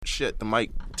shit, the mic.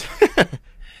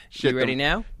 You ready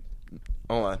now?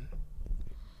 Hold on.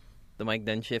 The mic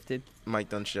done shifted? Mic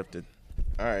done shifted.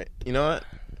 All right. You know what?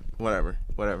 Whatever.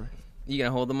 You gonna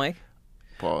hold the mic?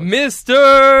 Pause.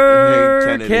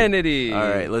 Mr. Kennedy. All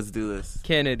right, let's do this.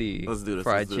 Kennedy. Let's do this.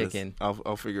 Fried chicken.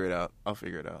 I'll figure it out.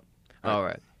 All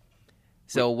right.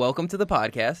 So welcome to the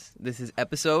podcast. This is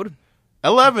episode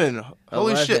 11.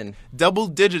 Holy 11. shit. Double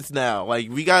digits now. Like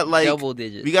we got double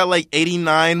digits. We got like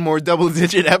 89 more double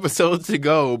digit episodes to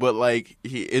go, but like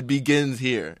it begins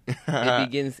here. It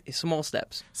begins small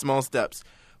steps. Small steps.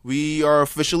 We are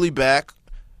officially back.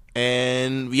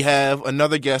 And we have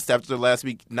another guest after last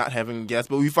week not having a guest,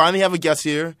 but we finally have a guest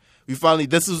here.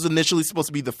 This was initially supposed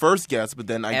to be the first guest, but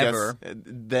then I guess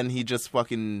then he just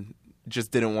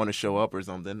didn't want to show up or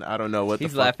something. I don't know what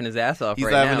He's laughing his ass off He's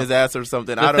right laughing now. his ass or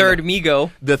something. The third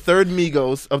Migo. The third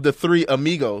Migos of the three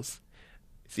amigos.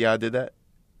 See how I did that?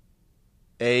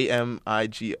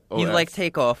 A-M-I-G-O-S. He's like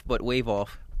Takeoff, but wave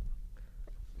off.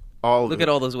 Look at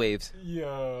all those waves.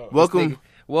 Yo.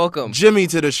 Welcome, Jimmy,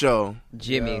 to the show.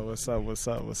 Jimmy. Yo, what's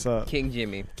up? King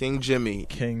Jimmy. King Jimmy,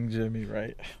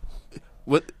 right?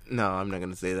 What? No, I'm not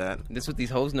gonna say that. That's what these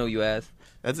hoes know you as.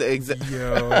 That's exact.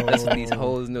 Yo. That's what these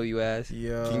hoes know you as.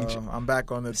 Yo. I'm back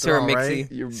on the Sir throne,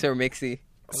 Mixie. right? Sir Mixie.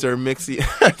 Sir Mixie.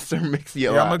 Sir Mixie.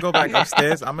 Yeah, I'm gonna go back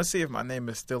upstairs. I'm gonna see if my name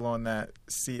is still on that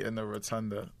seat in the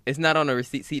rotunda. It's not on a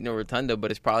seat in a rotunda,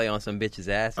 but it's probably on some bitch's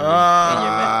ass. Yeah,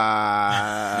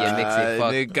 Mixie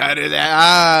fuck. They got it.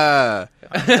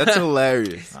 That's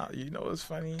hilarious. You know what's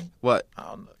funny? What? I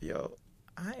don't know. Yo,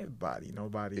 I ain't body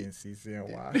nobody in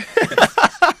CCNY.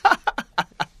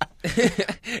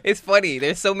 It's funny.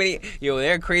 There's so many.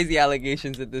 There are crazy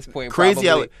allegations at this point. People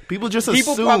just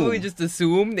People assume. probably just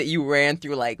assume that you ran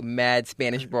through like mad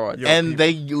Spanish broads. And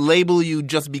they label you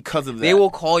just because of that. They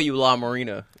will call you La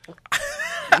Marina.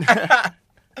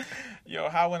 Yo,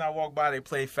 how when I walk by they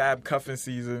play Fab cuffing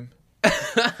season?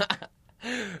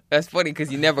 That's funny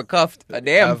because you never cuffed a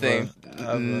damn Ever.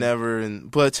 thing. Never.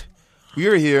 But we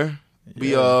are here.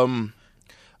 Yeah.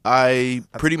 I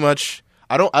pretty much.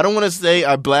 I don't want to say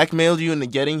I blackmailed you into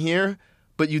getting here,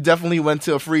 but you definitely went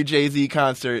to a free Jay-Z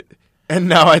concert, and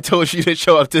now I told you to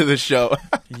show up to the show.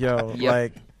 Yo, Yep.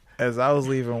 like as I was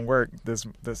leaving work this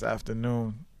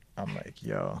afternoon, I'm like,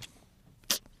 yo,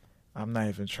 I'm not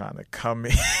even trying to come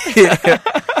in.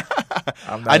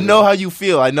 I know how you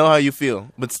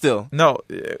feel, but still. No,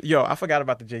 yo, I forgot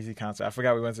about the Jay-Z concert. I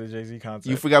forgot we went to the Jay-Z concert.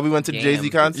 You forgot we went to the Damn. Jay-Z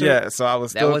concert? Yeah, so I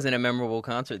was That still. wasn't a memorable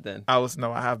concert then. I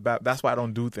have bad. That's why I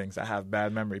don't do things. I have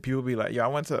bad memory. People be like, yo, I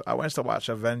went to watch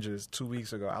Avengers 2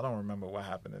 weeks ago. I don't remember what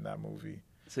happened in that movie.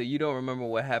 So you don't remember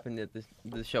what happened at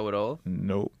the show at all?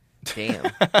 Nope.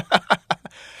 Damn.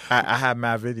 I have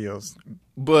mad videos.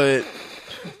 But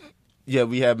yeah,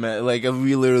 we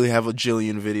literally have a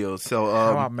jillion videos. So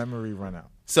How our memory run out.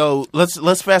 So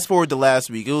let's fast forward to last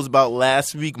week. It was about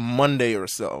last week Monday or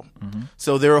so. Mm-hmm.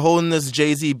 So they were holding this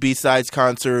Jay-Z B-Sides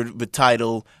concert with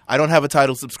Tidal. I don't have a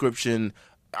Tidal subscription.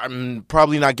 I'm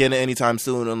probably not getting it anytime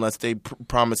soon unless they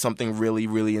promise something really,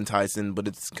 really enticing. But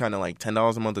it's kind of like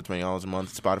 $10 a month or $20 a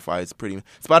month.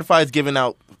 Spotify is giving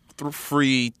out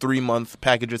free 3-month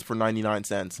packages for 99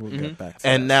 cents. We'll get back to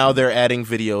And that. now they're adding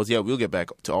videos. Yeah, we'll get back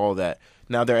to all of that.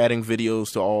 Now they're adding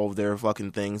videos to all of their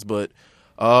fucking things. But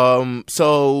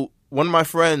so one of my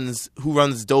friends who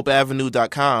runs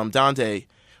dopeavenue.com, Dante,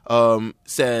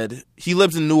 said he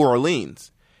lives in New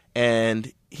Orleans.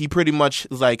 And he pretty much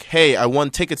was like, hey, I won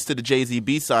tickets to the Jay-Z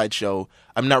B-Side show.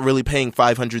 I'm not really paying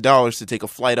 $500 to take a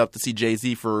flight up to see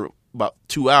Jay-Z for about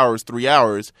 2 hours, 3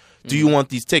 hours. Do you want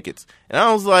these tickets? And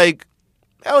I was like,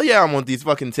 hell yeah, I want these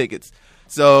fucking tickets.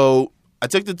 So I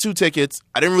took the 2 tickets.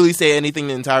 I didn't really say anything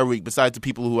the entire week besides the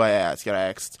people who I asked.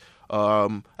 I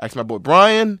asked my boy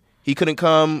Brian. He couldn't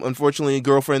come, unfortunately,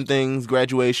 girlfriend things,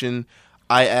 graduation.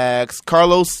 I asked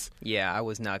Carlos. Yeah, I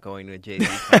was not going to a Jay-Z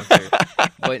concert.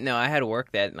 But no, I had to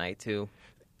work that night too.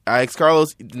 I asked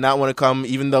Carlos. He did not want to come,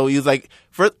 even though he was like,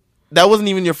 that wasn't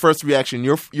even your first reaction.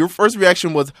 Your first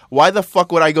reaction was, why the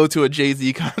fuck would I go to a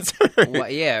Jay-Z concert? Well,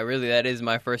 yeah, really, that is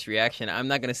my first reaction. I'm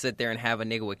not going to sit there and have a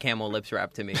nigga with camel lips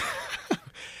rap to me.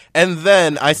 And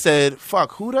then I said,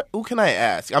 fuck, who can I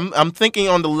ask? I'm thinking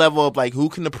on the level of like who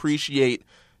can appreciate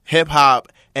hip-hop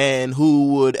and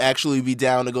who would actually be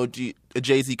down to go to a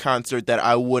Jay-Z concert that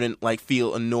I wouldn't like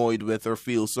feel annoyed with or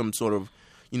feel some sort of,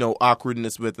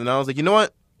 awkwardness with. And I was like, you know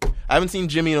what? I haven't seen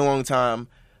Jimmy in a long time.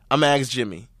 I'm going to ask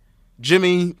Jimmy.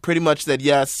 Jimmy pretty much said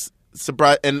yes.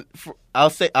 Surprise. And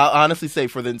I'll honestly say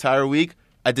for the entire week,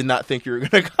 I did not think you were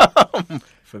going to come.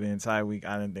 For the entire week,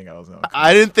 I didn't think I was going to come.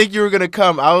 I didn't think you were going to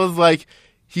come. I was like,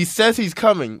 he says he's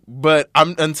coming, but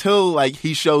until like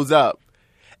he shows up.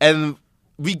 And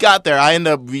we got there. I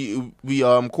ended up we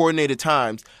coordinated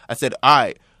times. I said, all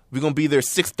right, we're gonna be there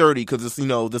 6:30 because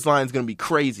this line's gonna be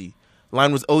crazy.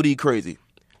 Line was OD crazy.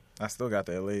 I still got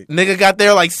there late. Nigga got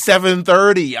there like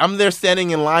 7:30. I'm there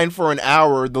standing in line for an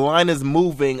hour. The line is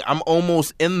moving. I'm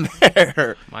almost in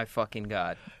there. My fucking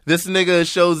God. This nigga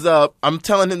shows up. I'm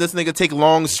telling him this nigga take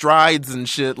long strides and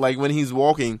shit, like when he's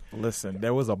walking. Listen,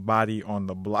 there was a body on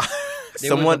the block.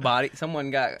 Someone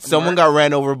got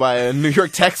ran over by a New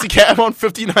York taxi cab on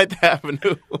 59th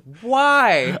Avenue.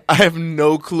 Why? I have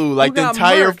no clue. Like Who the got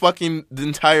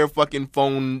entire fucking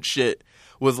phone shit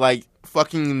was like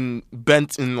fucking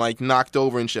bent and like knocked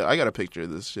over and shit. I got a picture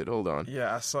of this shit. Hold on.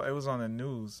 Yeah, I saw it was on the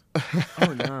news.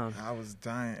 Oh no. I was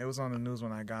dying. It was on the news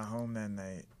when I got home that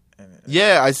night.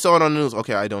 Yeah, I saw it on the news.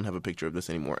 Okay, I don't have a picture of this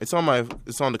anymore. It's on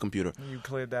the computer. You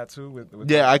cleared that too?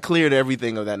 Yeah, I cleared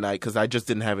everything of that night because I just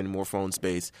didn't have any more phone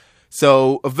space.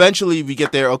 So eventually we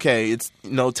get there. Okay, it's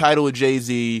title of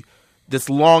Jay-Z, this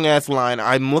long ass line.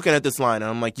 I'm looking at this line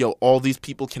and I'm like, yo, all these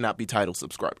people cannot be Tidal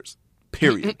subscribers.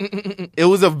 Period. It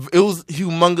was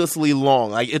humongously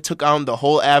long. Like it took on the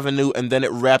whole avenue and then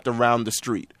it wrapped around the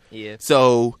street. Yeah.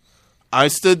 So I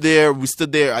stood there. We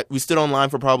stood there. We stood online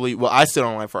for probably. Well, I stood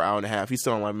online for an hour and a half. He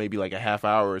stood online maybe like a half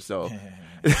hour or so.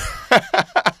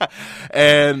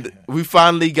 And we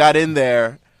finally got in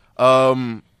there.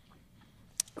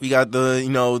 We got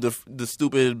the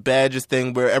stupid badges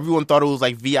thing where everyone thought it was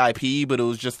like VIP, but it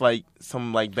was just like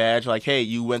some like badge, like, hey,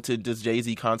 you went to this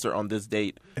Jay-Z concert on this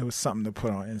date. It was something to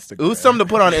put on Instagram. It was something to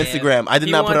put on Instagram. I did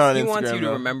not put it on Instagram. He wants you to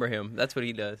though. remember him. That's what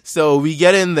he does. So we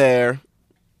get in there.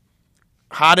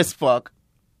 Hot as fuck.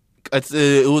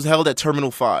 It was held at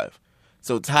Terminal 5.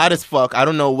 So it's hot as fuck. I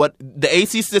don't know what... The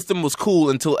AC system was cool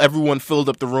until everyone filled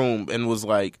up the room and was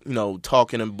like,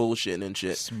 talking and bullshitting and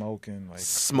shit.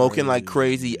 Smoking like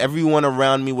crazy. Everyone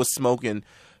around me was smoking.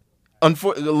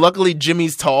 Luckily,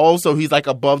 Jimmy's tall, so he's like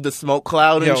above the smoke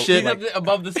cloud and shit. He's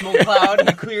above the smoke cloud.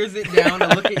 He clears it down to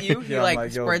look at you. He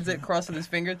spreads it, crosses his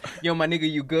fingers. Yo, my nigga,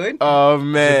 you good? Oh,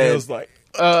 man. It was like...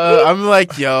 I'm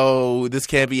like, yo, this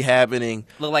can't be happening.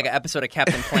 Look like an episode of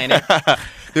Captain Planet.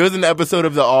 There was an episode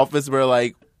of The Office where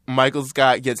like Michael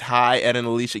Scott gets high at an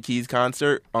Alicia Keys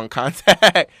concert on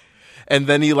Contact, and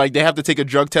then they have to take a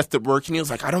drug test at work, and he was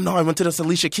like, I don't know, I went to this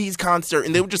Alicia Keys concert,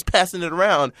 and they were just passing it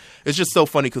around. It's just so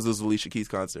funny because it was Alicia Keys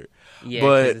concert. Yeah,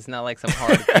 but it's not like some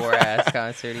hardcore ass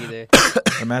concert either.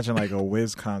 Imagine like a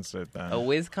Wiz concert then. A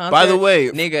Wiz concert? By the way...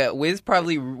 Nigga, Wiz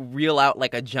probably reel out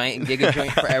like a giant giga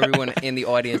joint for everyone in the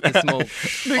audience to smoke.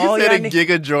 Nigga said a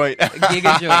giga joint. A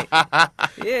giga joint.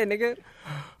 Yeah, nigga.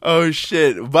 Oh,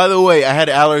 shit. By the way, I had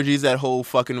allergies that whole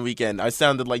fucking weekend. I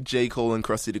sounded like J. Cole and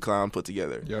Krusty the Clown put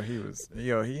together. He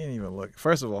didn't even look.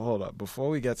 First of all, hold up. Before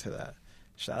we get to that,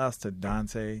 shout outs to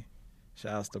Dante.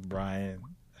 Shout outs to Brian.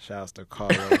 Shout outs to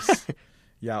Carlos.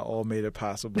 Y'all all made it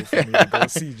possible for me to go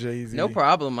see Jay-Z. No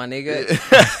problem, my nigga.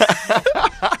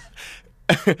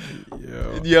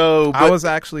 Yo, I was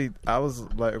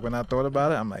like, when I thought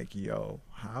about it, I'm like, yo,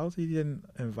 how he didn't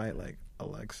invite like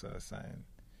Alexa saying,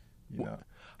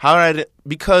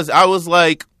 because I was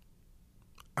like,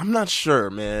 I'm not sure,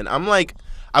 man. I'm like,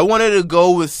 I wanted to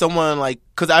go with someone like,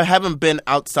 because I haven't been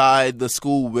outside the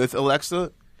school with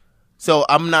Alexa. So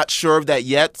I'm not sure of that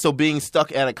yet. So being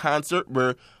stuck at a concert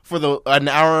where for an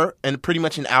hour and pretty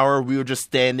much an hour we were just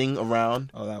standing around.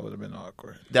 Oh, that would have been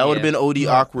awkward. That would have been OD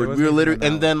awkward. We were literally,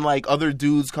 and then like other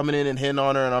dudes coming in and hitting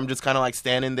on her, and I'm just kind of like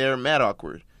standing there, mad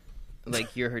awkward.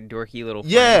 Like you're her dorky little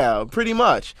friend. Yeah, pretty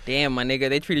much. Damn, my nigga,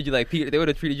 they treated you like Peter. They would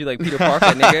have treated you like Peter Parker,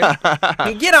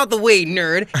 nigga. Get out the way,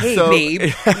 nerd. Hey, babe.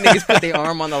 Niggas put their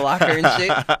arm on the locker and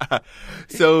shit.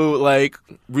 So like,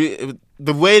 the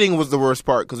waiting was the worst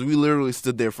part because we literally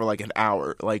stood there for like an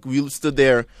hour. Like we stood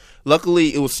there.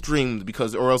 Luckily, it was streamed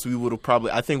because, or else we would have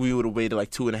probably. I think we would have waited like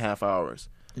 2.5 hours.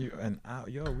 We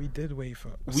did wait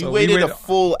for. We waited a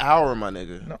full hour, my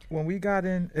nigga. No, when we got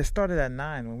in, it started at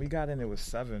 9. When we got in, it was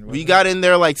 7. We got in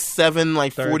there like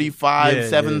 7:45,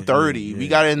 7:30. Yeah. We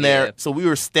got in there, so we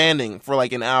were standing for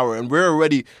like an hour, and we're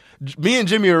already. Me and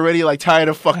Jimmy are already like tired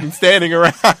of fucking standing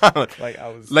around.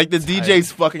 Like the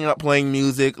DJ's fucking up playing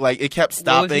music. Like it kept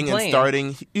stopping and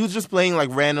starting. He was just playing like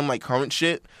random like current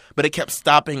shit, but it kept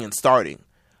stopping and starting.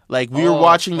 Like, we were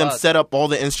watching them set up all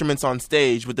the instruments on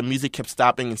stage, but the music kept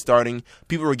stopping and starting.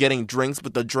 People were getting drinks,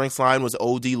 but the drinks line was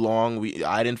OD long.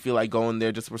 I didn't feel like going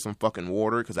there just for some fucking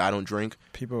water, because I don't drink.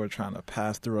 People were trying to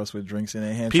pass through us with drinks in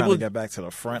their hand, trying to get back to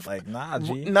the front. Like, nah,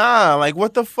 G. Nah, like,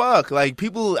 what the fuck? Like,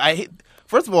 people,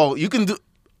 first of all, you can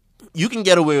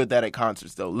get away with that at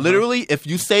concerts, though. Literally, if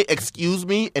you say, excuse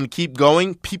me, and keep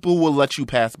going, people will let you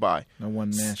pass by. No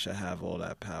one man should have all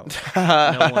that power.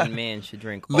 No one man should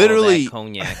drink all that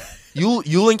cognac.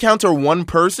 you'll encounter one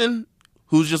person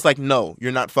who's just like, no,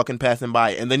 you're not fucking passing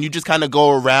by, and then you just kind of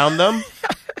go around them.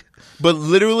 But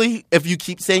literally, if you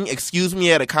keep saying "excuse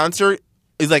me" at a concert,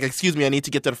 it's like, "Excuse me, I need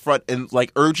to get to the front," and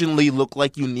like urgently look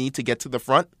like you need to get to the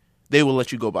front, they will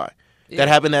let you go by. Yeah. That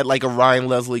happened at like a Ryan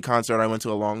Leslie concert I went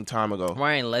to a long time ago.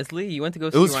 Ryan Leslie? You went to go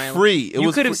see Ryan? It was free.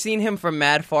 You could have seen him from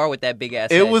mad far with that big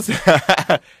ass head.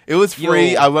 It was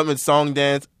free. I went with Song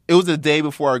Dance. It was the day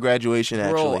before our graduation,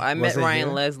 actually. Bro, I met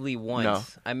Ryan Leslie once. No.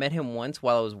 I met him once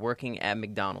while I was working at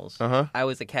McDonald's. Uh-huh. I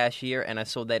was a cashier, and I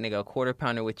sold that nigga a quarter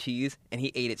pounder with cheese, and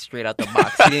he ate it straight out the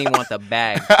box. He didn't even want the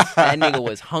bag. That nigga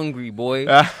was hungry, boy.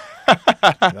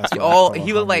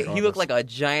 He looked like a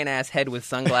giant ass head with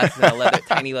sunglasses and a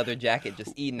tiny leather jacket,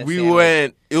 just eating a sandwich.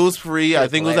 Went. It was free. I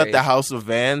think it was at the House of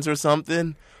Vans or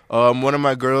something. One of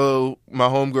my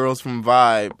homegirls from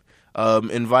Vibe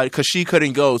invited, because she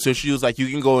couldn't go, so she was like, "You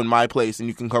can go in my place and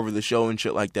you can cover the show and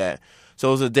shit like that." So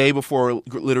it was the day before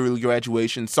literally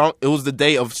graduation. It was the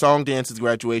day of Song Dance's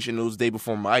graduation. It was the day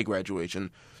before my graduation.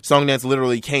 Song Dance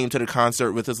literally came to the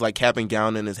concert with his like cap and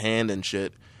gown in his hand and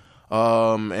shit.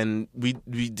 And we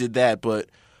did that, but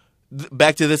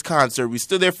back to this concert, we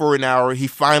stood there for an hour. He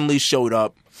finally showed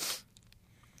up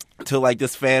to like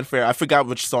this fanfare. I forgot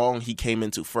which song he came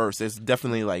into first. It's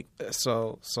definitely like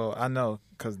so I know,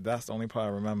 because that's the only part I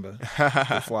remember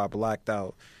before I blacked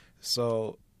out.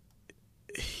 So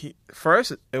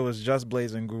first it was Just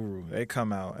Blaze and Guru. They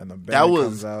come out and the band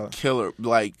comes out. That was killer.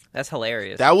 Like, that's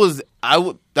hilarious.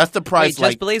 That's the price. Wait,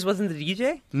 Just Blaze wasn't the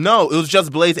DJ? No, it was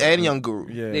Just Blaze and Young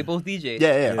Guru. Yeah. They both DJ.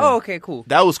 Yeah. Oh, okay, cool.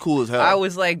 That was cool as hell. I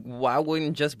was like, why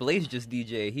wouldn't Just Blaze just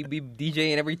DJ? He'd be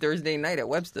DJing every Thursday night at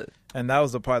Webster. And that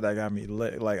was the part that got me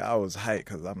lit. Like, I was hyped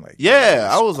because I'm like, yeah,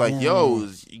 I was like, yo,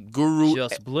 Guru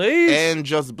Just Blaze and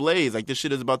Just Blaze. Like, this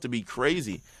shit is about to be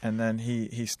crazy. And then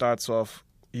he starts off.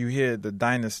 You hear the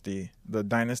Dynasty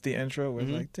intro where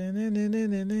it's like,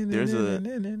 there's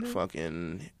a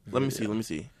fucking, let me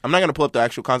see. I'm not going to pull up the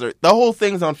actual concert. The whole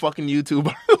thing's on fucking YouTube,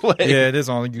 by the way. Yeah, it is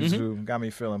on YouTube. Mm-hmm. Got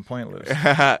me feeling pointless.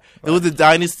 It was the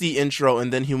Dynasty intro,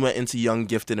 and then he went into Young,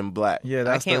 Gifted, and Black.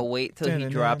 Yeah, I can't wait till he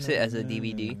drops it as a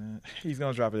DVD. He's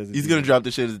going to drop it as a DVD. He's going to drop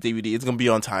the shit as a DVD. It's going to be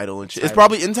on Tidal and shit. It's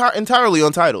probably entirely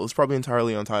on Tidal. It's probably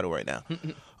entirely on Tidal right now.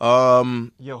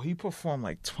 Yo, he performed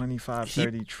like 25,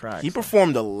 30 tracks. He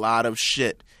performed a lot of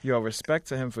shit. Yo, respect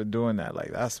to him for doing that.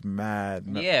 Like, that's mad.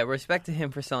 Yeah, respect to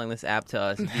him for selling this app to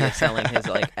us. Via selling his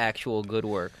like actual good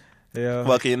work. Yeah.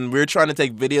 Fucking, we're trying to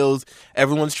take videos.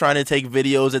 Everyone's trying to take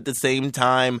videos at the same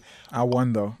time. I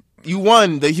won though. You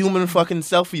won the human fucking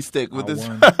selfie stick with this.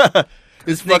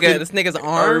 This nigga's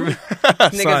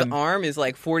arm is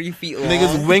like 40 feet long.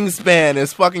 Nigga's wingspan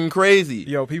is fucking crazy.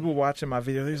 Yo, people watching my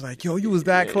video, they're like, yo, you was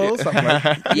that close? I'm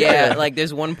like, yeah, like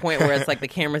there's one point where it's like the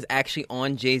camera's actually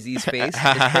on Jay-Z's face.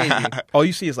 It's crazy. All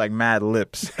you see is like mad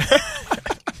lips.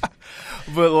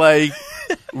 But like,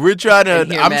 we're trying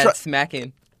to...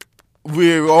 smacking.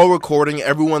 We're all recording.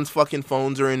 Everyone's fucking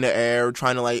phones are in the air,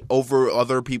 trying to like over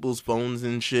other people's phones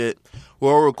and shit.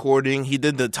 We're all recording. He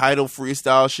did the Tidal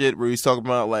freestyle shit where he's talking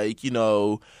about like, you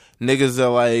know,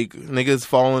 niggas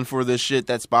falling for this shit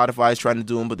that Spotify's trying to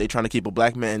do them, but they trying to keep a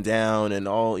black man down and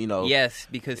all, you know. Yes,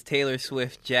 because Taylor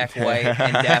Swift, Jack White,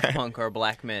 and Daft Punk are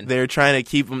black men. They're trying to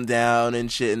keep them down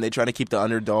and shit, and they trying to keep the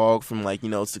underdog from like, you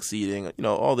know, succeeding, you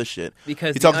know, all this shit.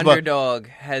 Because the underdog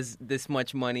has this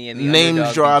much money and the name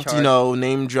dropped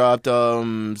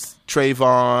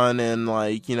Trayvon and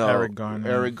like, you know,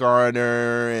 Eric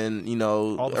Garner and, you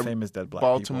know, all the famous dead black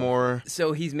Baltimore. People.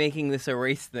 So he's making this a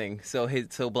race thing. So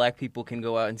black people can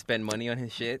go out and spend money on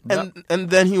his shit. And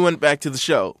then he went back to the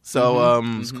show. So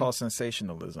it's called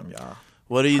sensationalism, y'all.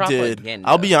 What he did.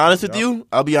 I'll be honest with you.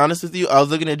 I was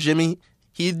looking at Jimmy.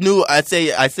 He knew. I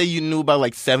say you knew about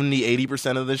like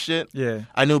 70-80% of this shit. Yeah.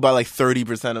 I knew about like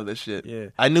 30% of this shit.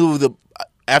 Yeah. I knew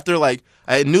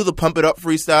I knew the Pump It Up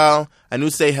freestyle. I knew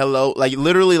Say Hello. Like,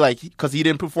 literally, like, because he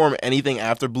didn't perform anything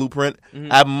after Blueprint.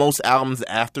 I have most albums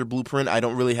after Blueprint. I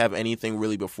don't really have anything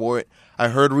really before it. I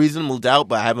heard Reasonable Doubt,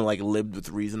 but I haven't, like, lived with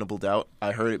Reasonable Doubt.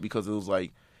 I heard it because it was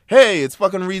like, hey, it's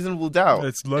fucking Reasonable Doubt.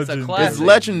 It's legendary. It's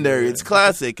legendary. It's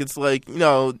classic. It's like, you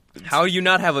know. How you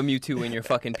not have a Mewtwo in your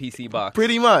fucking PC box?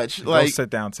 Pretty much. Like, go sit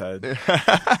down, Ted.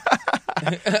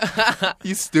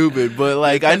 You stupid, but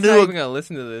like Ted's I knew. Not even gonna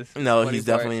listen to this. No, he's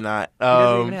definitely not. He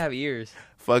doesn't even have ears.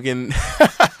 Fucking.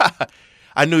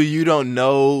 I knew you don't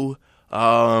know.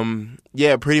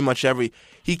 Yeah, pretty much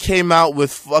he came out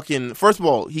with fucking. First of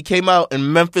all, he came out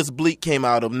and Memphis Bleak came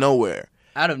out of nowhere.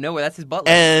 Out of nowhere, that's his butler.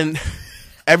 And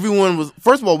everyone was.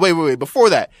 First of all, wait.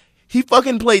 Before that, he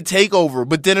fucking played Takeover,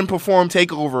 but didn't perform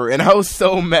Takeover, and I was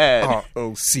so mad.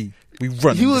 ROC. We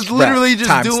run. He was this literally rap just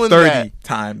times doing 30, that.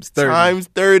 Times 30. Times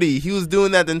 30. He was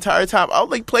doing that the entire time. I was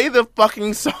like, play the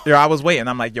fucking song. Yo, I was waiting.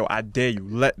 I'm like, yo, I dare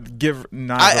you. Give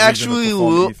Nas I a reason to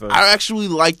perform Ether. actually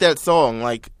like that song.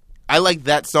 Like, I like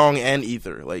that song and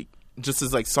Ether. Like, just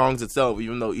as like songs itself,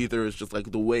 even though Ether is just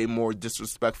like the way more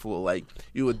disrespectful. Like,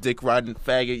 you a dick riding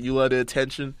faggot, you love the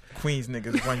attention. Queens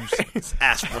niggas run you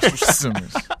ass Russell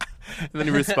Simmons. And then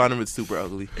he responded with super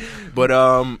ugly. But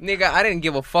Nigga, I didn't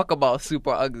give a fuck about Super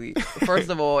Ugly. First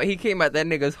of all, he came at that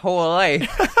nigga's whole life.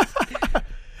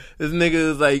 this nigga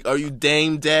is like, are you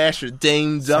Dame Dash or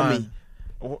Dame Dummy?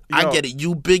 Yo, I get it.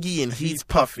 You Biggie and he's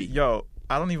Puffy. Yo,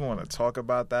 I don't even want to talk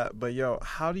about that, but yo,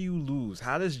 how do you lose?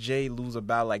 How does Jay lose a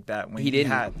battle like that when He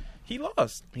didn't. He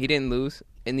lost. He didn't lose.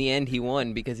 In the end, he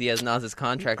won because he has Nas's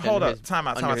contract Hold under up, his, time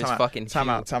out. fucking Time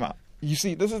shoe. out. You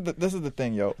see, this is the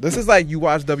thing, yo. This is like you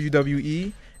watch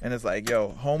WWE and it's like, yo,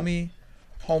 homie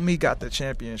got the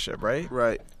championship, right?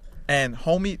 Right. And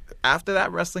homie, after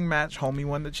that wrestling match, homie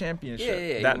won the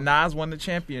championship. Yeah, that Nas won the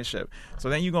championship. So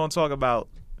then you're gonna talk about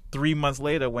 3 months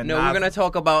later when No, Nas, we're gonna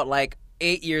talk about like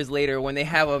 8 years later when they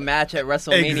have a match at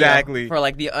WrestleMania Exactly. for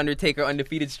like the Undertaker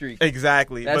undefeated streak.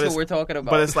 exactly. That's But what we're talking about.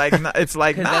 But it's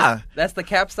like 'Cause nah. that's the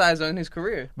capsize on his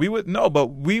career. We were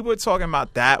talking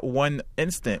about that one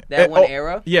instant, That one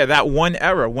era? Yeah, that one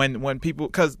era when people,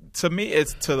 because to me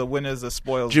it's to the winners of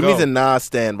spoils. Jimmy's go. a Nas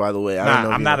stan, by the way. I Nah, don't know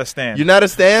if I'm you not know. a stan. You're not a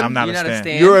stan? I'm not You're a not a stan.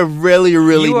 stan? You're a really,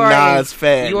 really You are Nas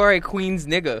fan. You are a Queens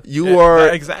nigga. You are.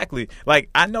 Exactly. Like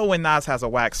I know when Nas has a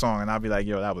whack song, and I'll be like,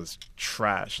 "Yo, that was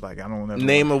trash." Like I don't ever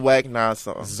Name a whack Nas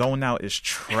song. Zone Out is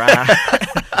trash.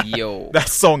 Yo, That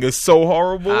song is so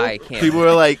horrible. I can't. People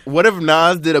are like, what if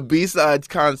Nas did a B-sides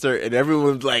concert and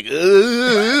everyone's like,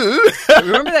 ugh.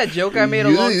 Remember that joke I made a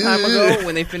long time ago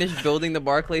when they finished building the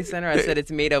Barclays Center? I said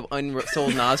it's made of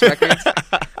unsold Nas records.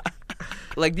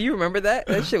 Like, do you remember that?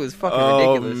 That shit was fucking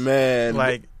Oh, ridiculous. man.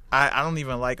 Like I don't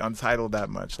even like Untitled that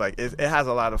much. Like it has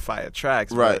a lot of fire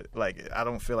tracks, Right. But like I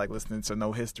don't feel like listening to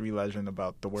no history legend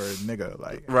about the word nigga.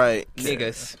 Like Right.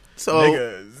 Niggas. So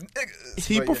niggas.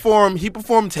 he But yeah. performed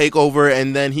Takeover,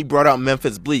 and then he brought out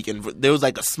Memphis Bleak, and there was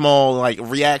like a small like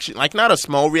reaction, like not a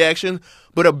small reaction,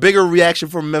 but a bigger reaction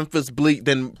from Memphis Bleak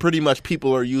than pretty much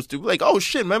people are used to. Like, oh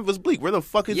shit, Memphis Bleak, where the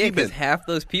fuck has Yeah, he been? because half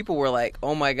those people were like,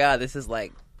 "Oh my god, this is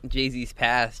like Jay-Z's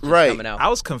past just Right. coming out." I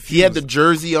was confused. He had the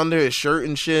jersey under his shirt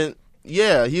and shit.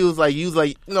 Yeah, he was like,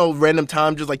 random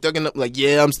time, just like thugging up, like,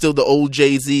 yeah, I'm still the old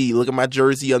Jay-Z. Look at my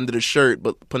jersey under the shirt,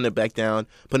 but putting it back down,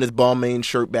 putting his Balmain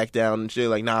shirt back down and shit.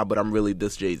 Like, nah, but I'm really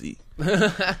this Jay-Z.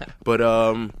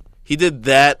 But he did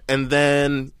that, and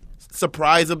then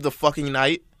surprise of the fucking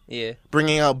night, Yeah.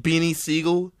 bringing out Beanie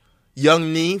Siegel,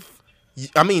 Young Neef.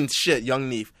 Young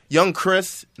Neef, Young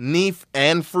Chris, Neef,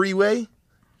 and Freeway.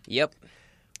 Yep.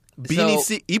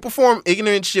 He performed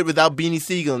Ignorant Shit without Beanie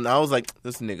Siegel, and I was like,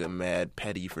 this nigga mad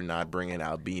petty for not bringing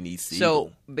out Beanie Siegel.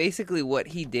 So basically, what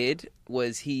he did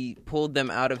was he pulled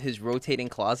them out of his rotating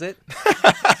closet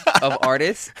of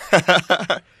artists.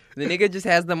 The nigga just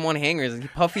has them on hangers.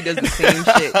 Puffy does the same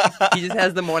shit. He just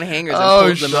has them on hangers and Oh,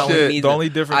 pulls them out when he shit. needs The them. only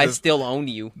difference I is- still own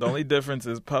you. The only difference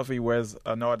is Puffy wears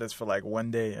an artist for like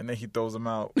one day and then he throws them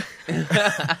out.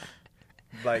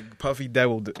 Like Puffy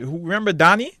Devil. Who remember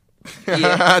Donnie?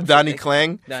 Yeah. Donnie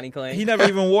Klang. Donnie Clay. He never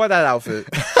even wore that outfit.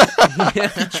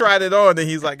 He tried it on and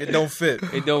he's like, it don't fit.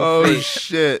 It don't Oh fit.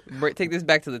 shit! Take this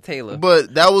back to the tailor.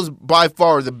 But that was by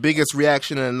far the biggest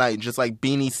reaction of the night. Just like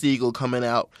Beanie Siegel coming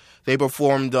out, they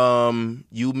performed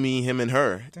 "You, Me, Him, and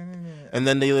Her," and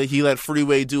then he let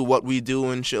Freeway do "What We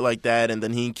Do" and shit like that. And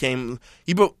then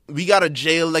we got a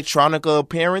Jay Electronica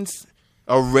appearance.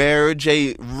 A rare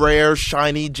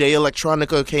shiny Jay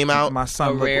Electronica came out. My A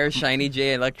son rare shiny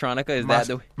J Electronica. Is that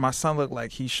the? my son looked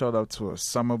like he showed up to a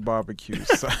summer barbecue.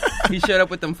 So, He showed up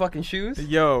with them fucking shoes.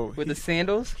 yo, With the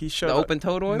sandals. he showed the up,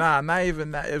 open-toed ones. Nah, not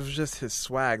even that. It was just his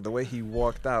swag. The way he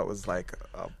walked out was like,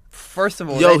 First of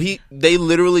all, Yo, that, they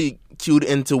literally queued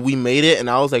into "We Made It," and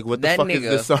I was like, "What the that fuck nigga, is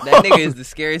this song?" that nigga is the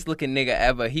scariest looking nigga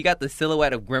ever. He got the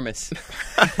silhouette of Grimace.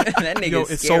 That nigga yo,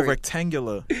 is it's scary. so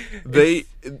rectangular. They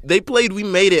played "We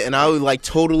Made It," and I like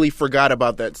totally forgot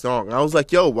about that song. I was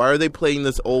like, "Yo, why are they playing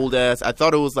this old ass?" I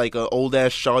thought it was like an old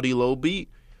ass Shawty Low beat,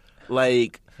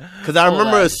 like because I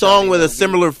remember a Old-ass song Shawty with Lo a beat.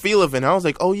 similar feel of it. And I was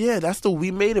like, "Oh yeah, that's the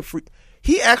We Made It."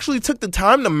 He actually took the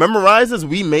time to memorize his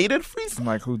 "We Made It" freestyle. I'm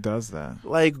like, who does that?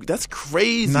 Like that's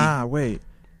crazy. Nah, wait.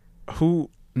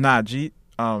 Who? Nah,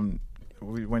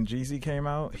 when Jeezy came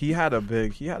out, he had a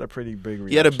pretty big reaction.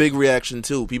 He had a big reaction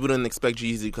too. People didn't expect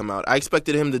Jeezy to come out. I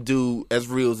expected him to do as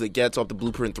real as it gets off the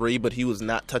Blueprint 3, but he was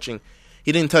not touching.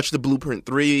 He didn't touch the Blueprint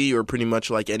 3 or pretty much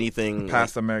like anything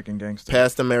Past American Gangster.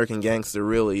 past American Gangster.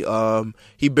 Really,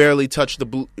 he barely touched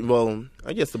well,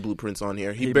 I guess the Blueprint's on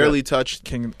here. He barely touched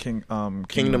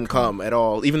Kingdom Come at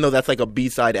all, even though that's like a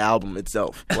B-side album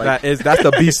itself. Like, that's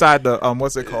the B-side. The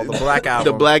what's it called? The Black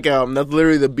Album. The Black Album. That's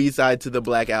literally the B-side to the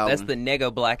Black Album. That's the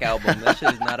nigga Black Album. That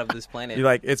shit is not of this planet. You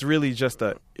like it's really just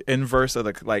the inverse of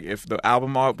the like if the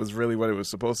album art was really what it was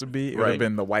supposed to be, it would have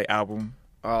been the White Album.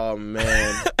 Oh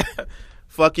man.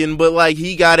 Fucking, but like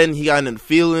he got in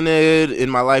Feeling It in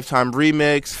My Lifetime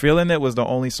remix. Feeling It was the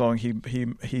only song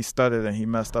he stuttered and he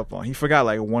messed up on. He forgot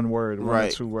like one word, one or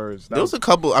two words. There was a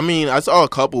couple. I mean, I saw a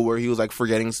couple where he was like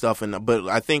forgetting stuff, but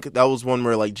I think that was one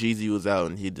where like Jeezy was out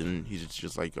and he didn't. He's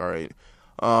just like, all right.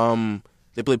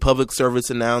 They played Public Service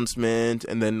Announcement,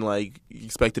 and then like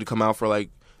expected to come out for like.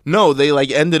 No, they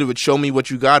like ended it with "Show Me What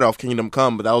You Got" off Kingdom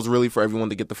Come, but that was really for everyone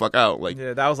to get the fuck out. Like,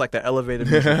 yeah, that was like the elevated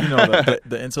music, you know,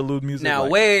 the interlude music. Now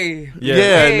like, wave,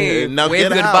 now wave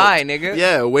get goodbye, out. Nigga.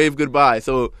 Yeah, wave goodbye.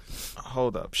 So,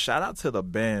 hold up, shout out to the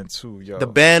band too, yo. The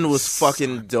band was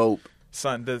fucking dope.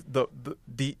 Son,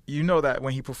 the you know that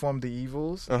when he performed the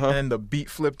Evils, and the beat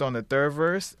flipped on the third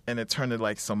verse, and it turned into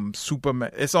like some super.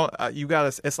 It's on.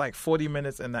 It's like 40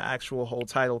 minutes in the actual whole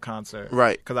title concert,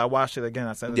 right? Because I watched it again.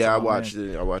 I sent it. Yeah, to I my watched man.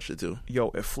 it. I watched it too.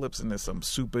 Yo, it flips into some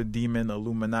super demon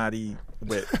Illuminati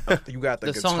with you got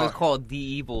the guitar. song is called The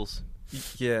Evils.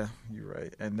 Yeah, you're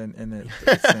right. And then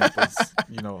it samples.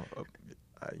 You know,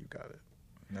 you got it.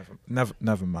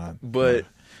 Never mind.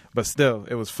 But still,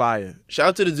 it was fire. Shout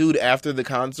out to the dude after the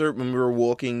concert when we were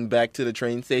walking back to the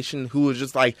train station who was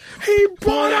just like, he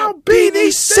brought out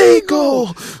Beanie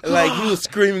Siegel. Like, he was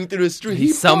screaming through the street. He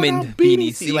summoned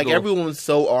Beanie Siegel. Like, everyone was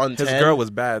so on 10. His girl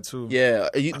was bad, too. Yeah.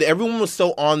 Everyone was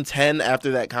so on 10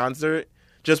 after that concert.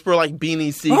 Just for like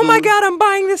Beanie Siegel. Oh my God, I'm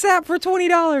buying this app for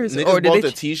 $20. They just bought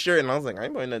the T-shirt, and I was like, I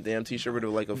ain't buying that damn T-shirt with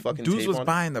like a fucking dudes tape was on.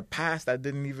 buying the pass that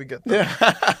didn't even get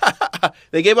the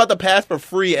They gave out the pass for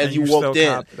free as you walked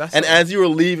in, and as you were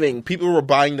leaving, people were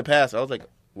buying the pass. I was like,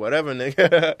 whatever,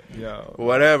 nigga. Yo,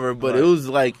 whatever. But it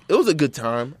was a good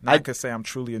time. I could say I'm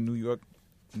truly a New York.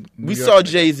 We saw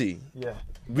Jay-Z. Yeah.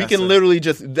 We can literally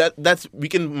just we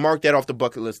can mark that off the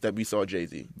bucket list that we saw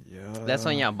Jay-Z. Yeah. That's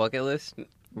on your bucket list?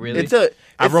 Really?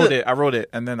 I wrote it,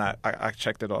 and then I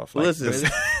checked it off. Like, listen,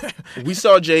 we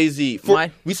saw Jay-Z.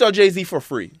 We saw Jay-Z for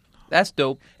free. That's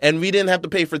dope. And we didn't have to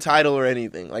pay for Tidal or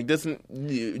anything. Like this,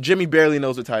 Jimmy barely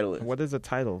knows what Tidal is. What is a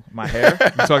Tidal? My hair?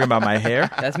 You talking about my hair?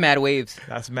 That's Mad Waves.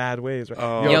 That's Mad Waves.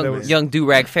 Right? Young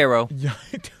Do-Rag Pharaoh.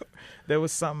 There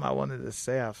was something I wanted to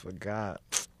say. I forgot.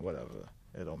 Whatever.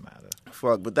 It don't matter.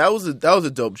 Fuck. But that was a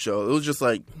dope show. It was just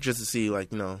to see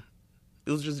like, you know. It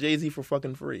was just Jay-Z for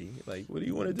fucking free. Like, what do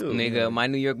you want to do? Nigga, my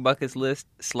New York bucket list,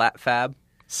 Slap Fab.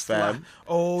 Fab.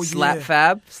 Oh, Slap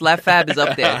Fab. Slap Fab is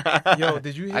up there. Yo,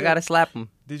 did you hear? I gotta slap him.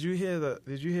 Did you hear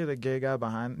the gay guy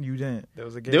behind? You didn't. There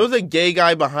was a gay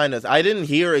guy behind us. I didn't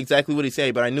hear exactly what he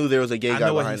said, but I knew there was a gay guy behind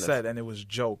us. I know what he said, and it was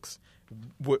jokes.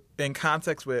 In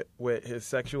context with his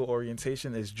sexual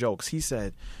orientation is jokes. He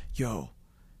said, "Yo,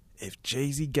 if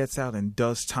Jay-Z gets out and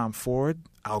does Tom Ford,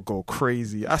 I'll go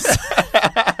crazy." I said,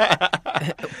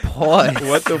 Pause.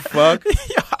 What the fuck?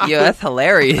 Yo, that's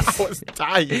hilarious. I was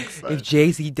dying. Son. If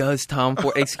Jay-Z does Tom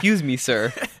Ford, excuse me,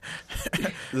 sir.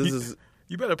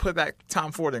 You better put that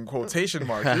Tom Ford in quotation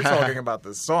marks. You're talking about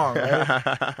the song,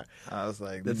 right? I was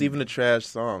like, that's even a trash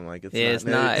song. Like, it's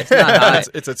not. It's not hot.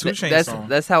 It's a 2 Chainz song.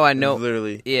 That's how I know.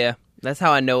 Literally. Yeah, that's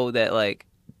how I know that like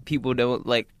people don't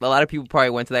like. A lot of people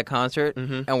probably went to that concert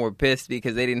and were pissed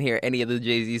because they didn't hear any of the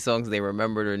Jay-Z songs they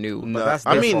remembered or knew. No, that's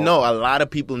I mean, no. A lot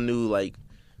of people knew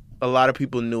a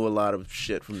lot of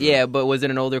shit from. Yeah, but was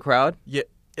it an older crowd? Yeah.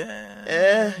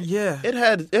 Yeah. It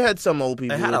had some old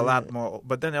people. It had a lot more,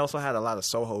 but then it also had a lot of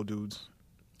Soho dudes.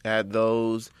 It had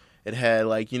those. It had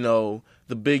like, you know,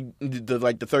 the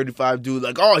 35 dude,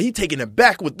 like, oh, he taking it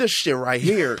back with this shit right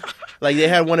here. Like they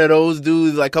had one of those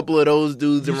dudes, like a couple of those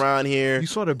dudes around here. You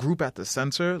saw the group at the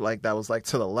center, like that was like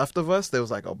to the left of us. There was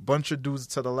like a bunch of dudes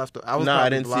to the left. I was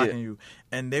probably blocking you,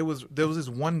 and there was this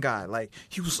one guy, like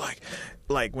he was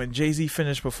like when Jay-Z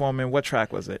finished performing. What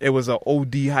track was it? It was an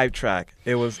OD hype track.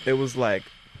 It was like.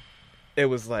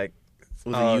 Was it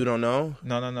You Don't Know?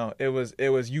 No. It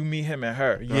was You, Me, Him, and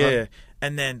Her. Yeah,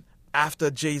 and then.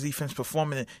 After Jay-Z finished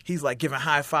performing it, he's like giving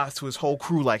high fives to his whole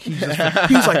crew. Like he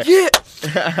was like,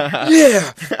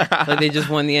 yeah. Like they just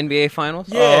won the NBA Finals.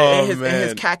 Yeah, in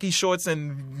his khaki shorts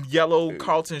and yellow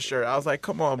Carlton shirt. I was like,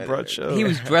 come on, bro, chill. He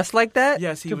was dressed like that.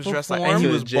 Yes, he was dressed like, and he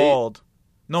was bald.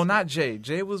 No, not Jay.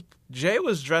 Jay was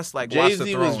dressed like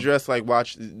Jay-Z was dressed like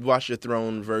Watch the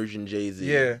Throne version Jay-Z.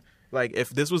 Yeah. Like if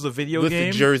this was a video with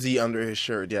game, the jersey under his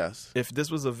shirt. Yes. if this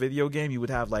was a video game, you would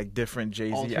have like different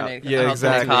Jay-Z Alternate- out. Yeah, alternate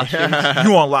exactly. costumes.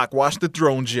 You unlock, watch the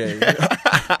throne, Jay.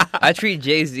 I treat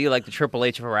Jay-Z like the Triple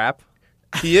H of rap.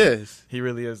 He is. He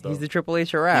really is though. He's the Triple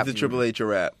H of rap. He's the Triple H of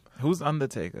rap. Who's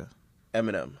Undertaker?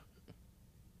 Eminem.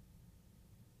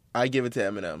 I give it to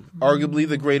Eminem. Arguably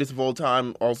the greatest of all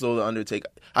time. Also, The Undertaker.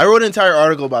 I wrote an entire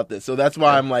article about this, so that's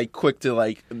why I'm like quick to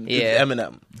like Yeah.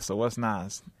 Eminem. So what's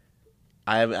Nas?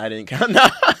 I didn't count. Nah.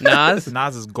 Nas.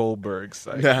 Nas is Goldberg's.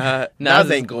 Like, Nas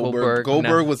Nas ain't is Goldberg. Goldberg.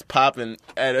 Goldberg Nah. was popping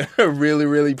at a really,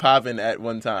 really popping at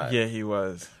one time. yeah, he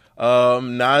was.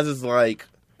 Nas is like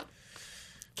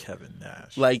Kevin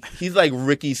Nash. he's like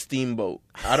Ricky Steamboat.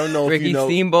 I don't know if Ricky you know.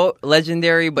 Steamboat,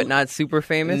 legendary but not super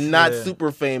famous. Not Yeah.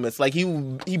 super famous. Like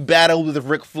he battled with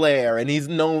Ric Flair, and he's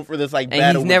known for this like and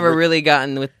battle. he's with never Ric- really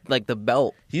gotten with like the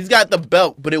belt. He's got the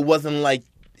belt, but it wasn't like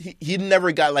he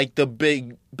never got like the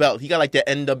big belt. He got like the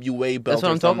NWA belt That's what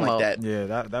or I'm something talking like about. that.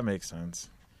 Yeah, that makes sense.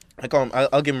 I call him.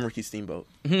 I'll give him Ricky Steamboat.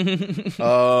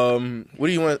 What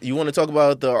do you want? You want to talk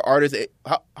about the artist?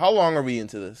 How long are we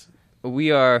into this?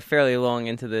 We are fairly long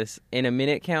into this. In a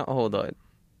minute count, hold on.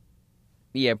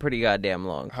 Yeah, pretty goddamn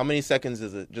long. How many seconds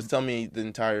is it? Just tell me the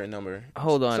entire number.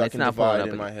 Hold on, so I it's can not pulling divide up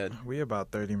in in- my head. We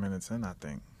about 30 minutes in, I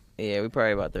think. Yeah, we're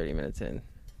probably about 30 minutes in.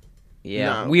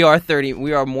 Yeah, No. we are 30.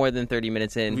 We are more than 30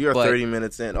 minutes in. We are but 30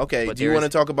 minutes in. Okay, but do you there want to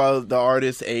is- talk about the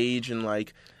artist's age and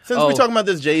like? Since Oh. we're talking about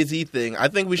this Jay-Z thing, I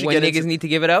think we should when get niggas into need to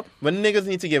give it up. when niggas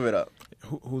need to give it up.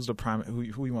 Who's the prime?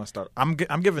 Who you want to start? I'm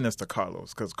giving this to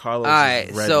Carlos because Carlos. All right,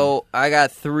 is ready. so I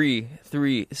got three.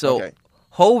 So Okay.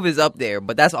 Hove is up there,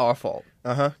 but that's our fault.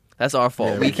 That's our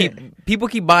fault. Yeah, we we keep people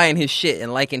keep buying his shit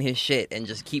and liking his shit and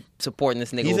just keep supporting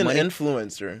this nigga He's with an money.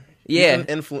 influencer. Yeah.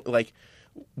 He's an like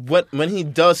when he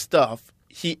does stuff,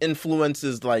 he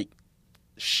influences like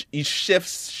he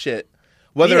shifts shit.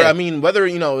 Whether Yeah. whether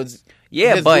it's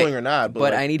Yeah, his but doing or not, but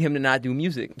like, I need him to not do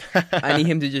music. I need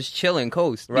him to just chill and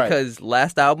coast Right. because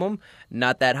last album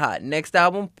not that hot. Next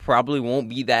album probably won't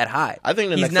be that hot. I think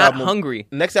the he's next not album, hungry.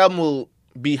 Next album will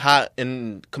be hot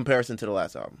in comparison to the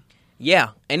last album. Yeah,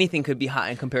 anything could be hot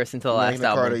in comparison to the last Magna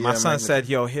album. Carta, my yeah, son Magna- said,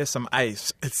 "Yo, here's some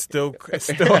ice. It's still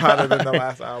hotter than the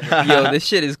last album." Yo, this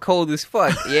shit is cold as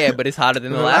fuck. Yeah, but it's hotter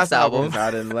than the last album. It's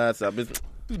hotter than the last album. It's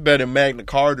better than Magna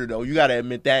Carta though. You gotta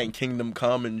admit that, and Kingdom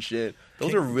Come and shit.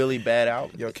 Those are really bad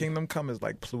albums. Yo, Kingdom Come is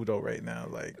like Pluto right now.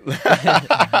 Like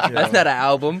That's not an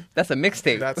album. That's a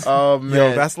mixtape. that's Oh man,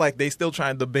 yo, that's like they still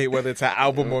trying to debate whether it's an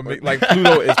album or like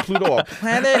Pluto is Pluto a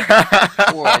planet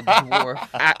or a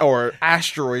dwarf. or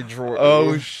asteroid drawer.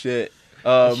 oh shit.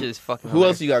 That shit is fucking Who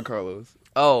else hilarious. you got, Carlos?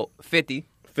 Oh, 50.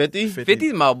 50?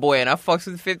 50's my boy, and I fucks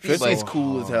with 50. 50's but-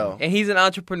 cool as hell. and he's an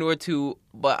entrepreneur too,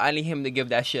 but I need him to give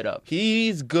that shit up.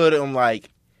 He's good on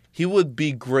like he would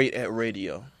be great at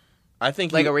radio. I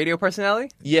think Like he, a radio personality?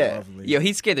 yeah. Lovely. Yo,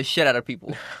 he scared the shit out of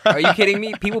people. Are you kidding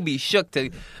me? People be shook to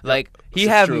like This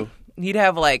is true. he'd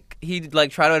have like he'd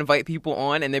like try to invite people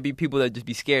on, and there'd be people that just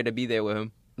be scared to be there with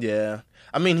him. Yeah.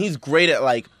 I mean, he's great at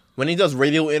like when he does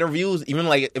radio interviews, even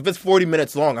like if it's 40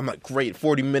 minutes long, I'm like, great,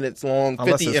 40 minutes long, 50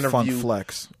 Unless it's interview. Funk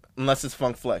Flex. Unless it's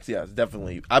Funk Flex, yes,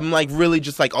 definitely. I'm like really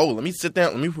just like, oh, let me sit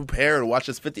down, let me prepare to watch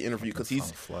this 50 interview because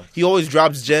Funk Flex. he always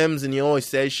drops gems and he always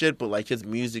says shit, but like his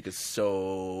music is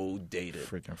so dated.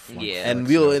 Freaking Funk Yeah. And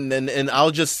Flex, we'll yo. and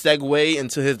I'll just segue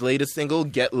into his latest single,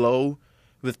 Get Low,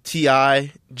 with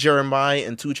T.I., Jeremiah,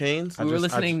 and 2 Chainz. I We were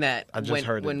just- listening that I just when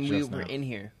heard it when we just were now. in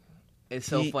here. It's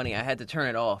so He- funny. I had to turn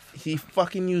it off. He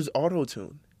fucking used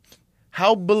auto-tune.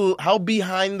 How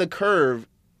behind the curve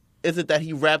is it that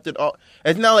he rapped it all?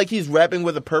 It's not like he's rapping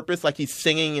with a purpose, like he's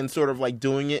singing and sort of like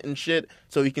doing it and shit,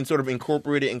 so he can sort of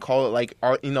incorporate it and call it like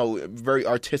art, very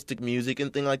artistic music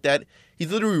and thing like that.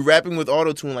 He's literally rapping with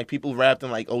auto-tune like people rapped in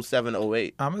like 07,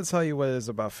 08. I'm gonna tell you what it is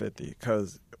about 50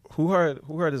 because who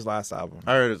heard his last album?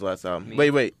 I heard his last album. Me.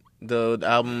 Wait. The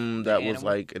album that was Animal?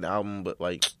 like an album, but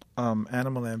like,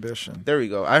 Animal Ambition. there we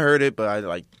go. I heard it, but I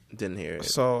like didn't hear it.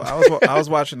 So I was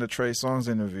watching the Trey Songz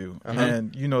interview,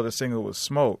 and the singer was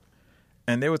Smoke,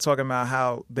 and they were talking about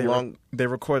how they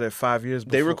recorded 5 years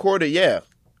before. They recorded, yeah.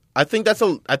 I think that's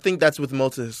with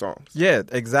most of his songs. Yeah,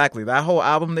 exactly. That whole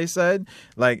album, they said,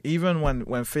 like even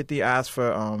when 50 asked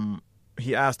for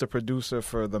he asked the producer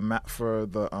for the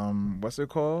what's it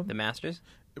called? The Masters?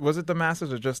 Was it the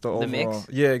masters or just the overall? mix?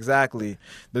 Yeah, exactly.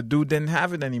 The dude didn't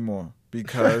have it anymore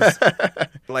because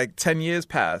like 10 years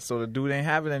passed, so the dude ain't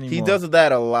have it anymore. He does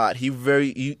that a lot.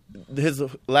 His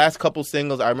last couple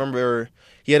singles, I remember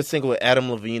he had a single with Adam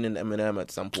Levine and Eminem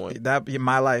at some point. that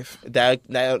My Life.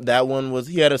 That one was,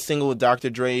 he had a single with Dr.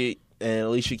 Dre and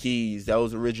Alicia Keys. That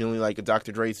was originally like a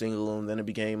Dr. Dre single, and then it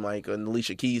became like an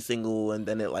Alicia Keys single, and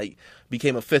then it like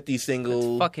became a 50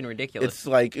 single. It's fucking ridiculous. It's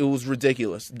like, it was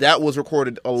ridiculous. That was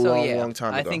recorded a long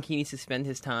time ago. I think he needs to spend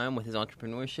his time with his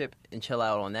entrepreneurship and chill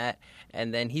out on that.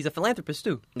 And then he's a philanthropist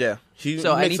too. Yeah, he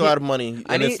makes a lot of money.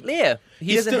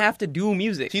 He doesn't have to do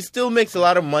music. He still makes a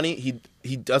lot of money.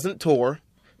 He doesn't tour.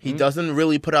 He doesn't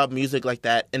really put out music like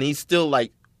that, and he's still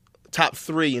like top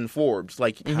 3 in Forbes.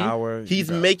 Like Power.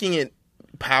 he's making it.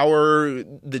 Power,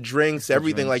 the drinks,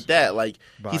 everything like that. Like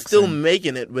Boxing. he's still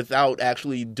making it without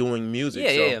actually doing music.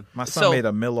 Yeah. My son made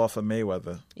a mill off of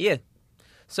Mayweather. Yeah.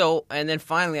 So, and then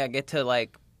finally I get to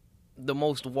like the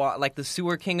most like the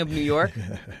sewer king of New York,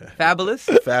 Fabulous.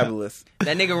 Fabulous.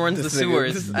 That nigga runs the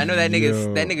sewers. I know that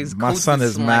nigga's. My son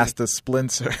is slimy. Master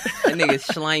Splinter. That nigga's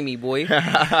slimy, boy.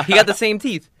 He got the same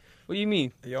teeth. What do you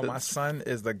mean? Yo, my son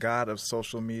is the god of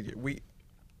social media.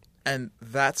 And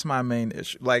that's my main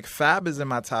issue. Like, Fab is in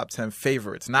my top 10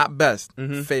 favorites, not best,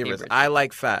 favorites. I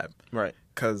like Fab, Right.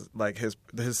 because like his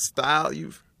style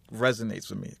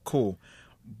resonates with me. Cool,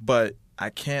 but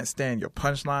I can't stand your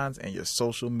punchlines and your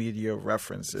social media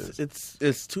references.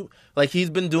 It's too, like, he's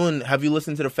been doing. Have you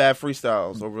listened to the Fab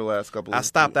freestyles over the last couple? I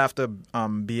stopped after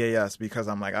BAS because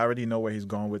I'm like, I already know where he's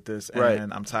going with this,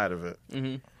 and I'm tired of it.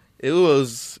 Mm-hmm. It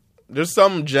was. There's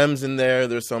some gems in there.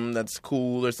 There's some that's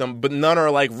cool. There's some, but none are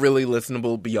like really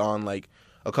listenable beyond like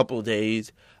a couple of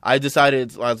days. I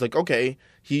was like, okay,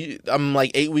 I'm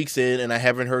like 8 weeks in and I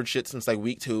haven't heard shit since like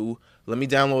week 2. Let me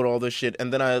download all this shit.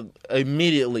 And then I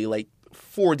immediately, like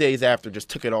 4 days after, just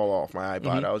took it all off my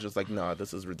iPod. I was just like, nah,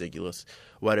 this is ridiculous.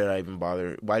 Why did I even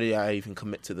bother? Why did I even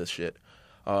commit to this shit?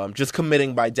 Just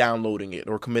committing by downloading it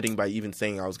or committing by even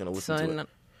saying I was going to listen to it.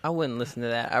 I wouldn't listen to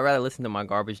that. I'd rather listen to my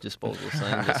garbage disposal,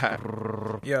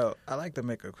 son. Yo, I like to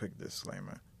make a quick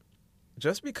disclaimer.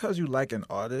 Just because you like an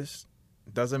artist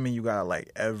doesn't mean you gotta like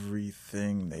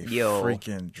everything they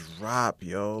freaking drop,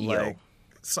 yo. Like,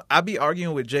 so I be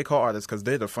arguing with J. Cole artists because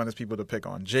they're the funnest people to pick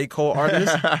on. J. Cole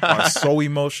artists are so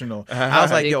emotional. I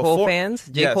was like, J. Cole fans?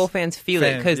 J. Cole fans feel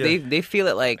it because they feel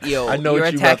it like, yo, I know you're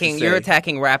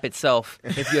attacking rap itself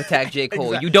if you attack J. Cole.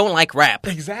 Exactly. You don't like rap.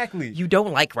 Exactly. You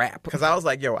don't like rap. Because I was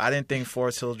like, yo, I didn't think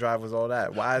Forest Hills Drive was all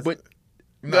that. Why is it?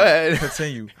 Go ahead.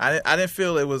 Continue. I didn't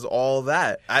feel it was all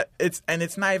that. It's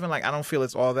not even like I don't feel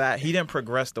it's all that. He didn't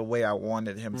progress the way I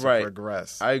wanted him to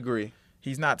progress. I agree.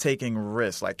 He's not taking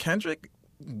risks. Like, Kendrick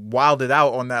wilded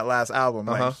out on that last album.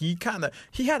 Like, he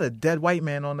had a dead white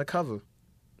man on the cover.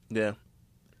 Yeah.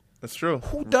 That's true.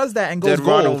 Who does that and goes Dead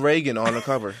gold? Ronald Reagan on the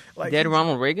cover. Like, Dead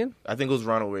Ronald Reagan? I think it was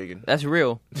Ronald Reagan. That's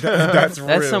real. That's real.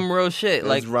 That's some real shit. It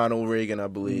Like, was Ronald Reagan, I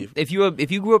believe. if you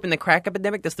grew up in the crack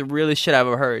epidemic, that's the realest shit I've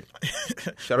ever heard.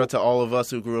 Shout out to all of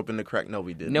us who grew up in the crack. No,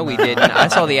 we didn't. No, we didn't. I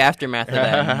saw the aftermath of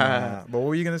that. But what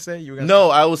were you gonna say? No,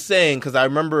 I was saying because I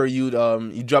remember you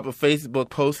drop a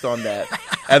Facebook post on that,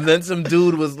 and then some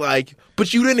dude was like,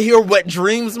 "But you didn't hear Wet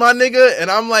Dreams, my nigga," and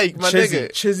I'm like, "My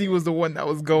nigga, Chizzy was the one that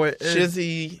was going in.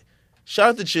 Chizzy." Shout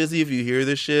out to Chizzy if you hear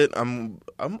this shit. I'm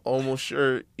almost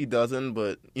sure he doesn't,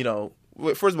 but you know,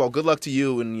 first of all, good luck to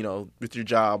you and you know with your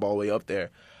job all the way up there.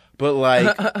 But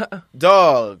like,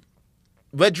 dog,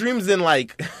 Wet Dreams didn't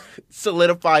like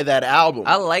solidify that album.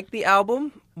 I like the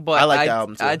album, but I like the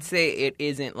album too. I'd say it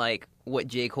isn't like what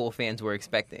J. Cole fans were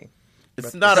expecting.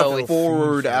 It's not a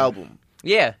forward album.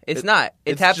 Yeah, it's not.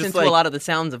 It taps into like, a lot of the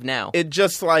sounds of now. It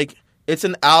just like it's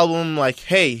an album like,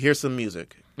 hey, here's some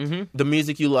music. Mm-hmm. The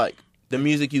music you like. The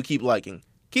music you keep liking.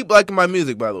 Keep liking my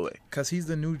music, by the way. Because he's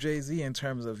the new Jay-Z in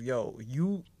terms of,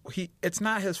 it's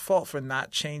not his fault for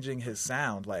not changing his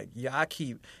sound. Like,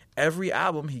 every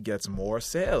album he gets more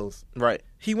sales. Right.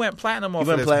 He went platinum off of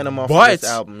this. Off of this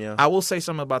album, yeah. I will say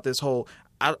something about this whole...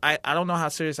 I don't know how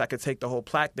serious I could take the whole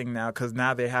plaque thing now because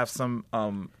now they have some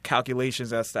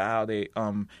calculations as to how they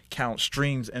count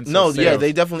streams and sales. Yeah,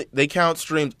 they count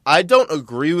streams. I don't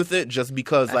agree with it just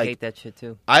because I hate that shit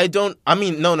too.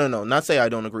 No, not say I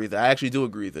don't agree with it. I actually do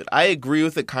agree with it. I agree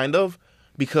with it kind of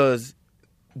because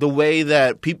the way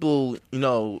that people,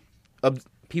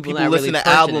 people listen to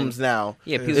albums now.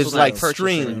 Yeah, people it's like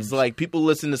streams. Like people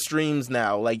listen to streams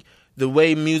now. Like the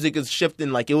way music is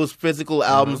shifting, like it was physical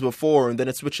albums before, and then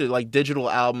it switched to like digital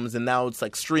albums, and now it's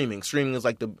like streaming. Streaming is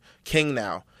like the king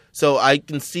now. So I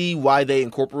can see why they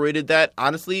incorporated that.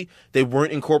 Honestly, they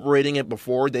weren't incorporating it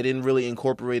before. They didn't really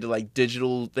incorporate like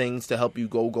digital things to help you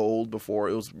go gold before.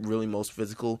 It was really most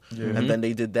physical. Yeah. And then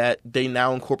they did that. They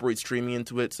now incorporate streaming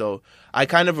into it. So I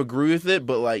kind of agree with it,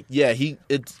 but like, yeah,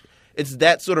 it's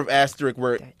that sort of asterisk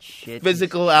where That shit.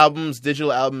 physical albums,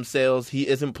 digital album sales, he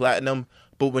isn't platinum.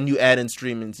 But when you add in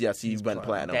streamings, yes, he's been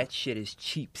platinum. That shit is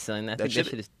cheap, son. I That think shit- that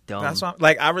shit is dumb. That's why,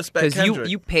 like, I respect Because Kendrick.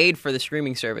 you paid for the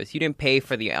streaming service. You didn't pay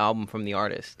for the album from the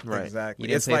artist. Right. Exactly. You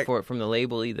didn't It's pay like for it from the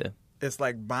label either. it's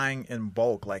like buying in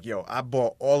bulk. Like, yo, I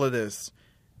bought all of this.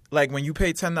 Like, when you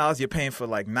pay $10, you're paying for,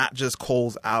 like, not just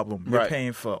Cole's album. You're Right.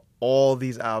 paying for all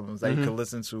these albums that you can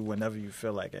listen to whenever you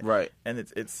feel like it. Right. And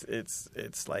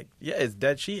it's like, yeah, it's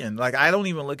dead cheating. Like, I don't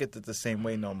even look at it the same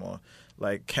way no more.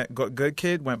 Like, Good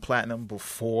Kid went platinum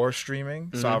before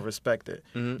streaming, so I respect it.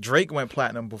 Drake went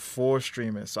platinum before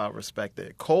streaming, so I respect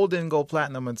it. Cole didn't go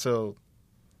platinum until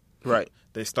Right.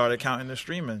 they started counting the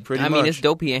streaming. Pretty I much. mean, it's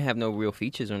dope. He ain't have no real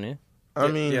features on it. I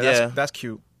mean, yeah. That's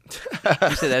cute.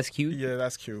 You said that's cute. Yeah,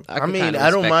 that's cute. I could mean, kinda I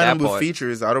don't respect mind that him with part.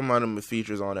 features. I don't mind him with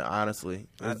features on it, honestly.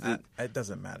 It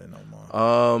doesn't matter no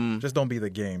more. Just don't be the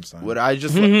game, son. What I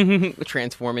just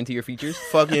Transform into your features.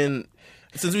 fucking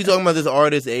since we talking about this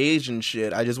artist age and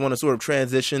shit, I just want to sort of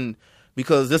transition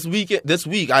because this week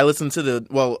I listened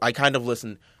to I kind of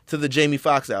listened to the Jamie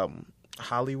Foxx album.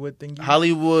 Hollywood thingy?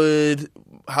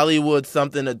 Hollywood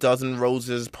something, A Dozen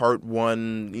Roses Part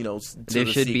 1, to There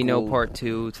the should be no sequel. part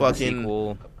 2 to the Fucking-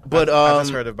 sequel. But I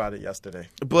just heard about it yesterday.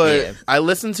 But Yeah. I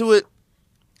listened to it.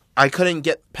 I couldn't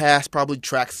get past probably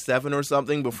track 7 or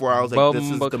something before I was like,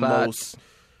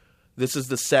 this is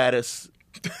the saddest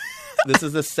this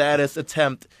is the saddest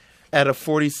attempt at a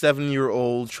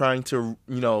 47-year-old trying to,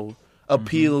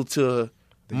 appeal to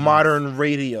modern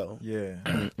radio. Yeah.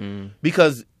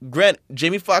 Because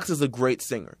Jamie Foxx is a great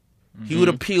singer. He would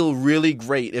appeal really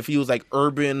great if he was like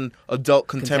urban, adult,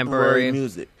 contemporary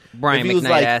music. Brian If he was McKnight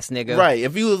like, ass nigga. Right.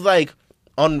 If he was like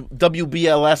on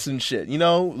WBLS and shit,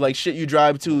 like shit you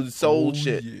drive to, soul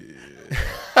shit.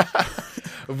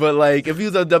 But like if he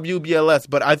was on WBLS,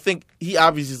 but I think he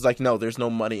obviously is like, no, there's no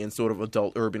money in sort of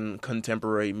adult, urban,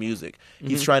 contemporary music.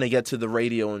 He's trying to get to the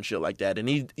radio and shit like that. And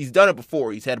he's done it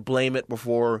before. He's had Blame It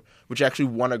before, which actually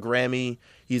won a Grammy.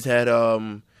 He's had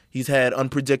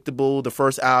Unpredictable, the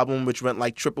first album, which went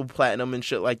like triple platinum and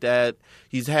shit like that.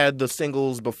 He's had the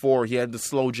singles before. He had the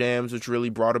slow jams, which really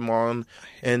brought him on,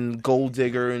 and Gold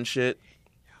Digger and shit.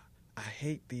 I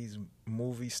hate these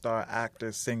movie star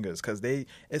actors, singers, because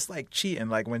it's like cheating.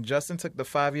 Like when Justin took the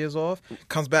 5 years off,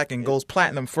 comes back and goes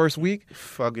platinum first week.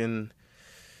 Fucking,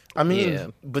 I mean, Yeah.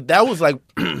 but that was like,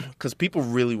 because people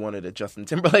really wanted a Justin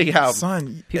Timberlake album.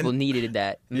 Son, People needed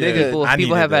that. Nigga, people I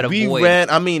people needed have that. had a We void. ran.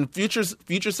 I mean, Future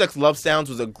Sex Love Sounds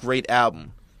was a great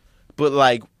album, but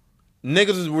like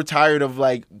niggas were tired of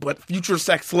like, but Future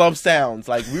Sex Love Sounds.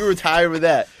 Like we were tired of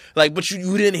that. Like, but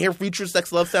you didn't hear Future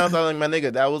Sex Love Sounds. I was like, my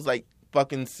nigga, that was like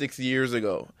fucking 6 years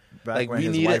ago. back like when we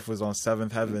his needed. wife was on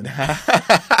Seventh Heaven.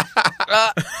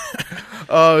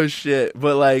 Oh shit!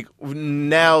 But like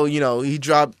now, he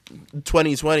dropped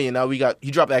 2020, and now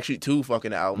he dropped actually 2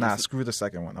 fucking albums. Nah, screw the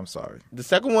second one. I'm sorry. The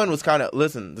second one was kind of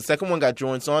the second one got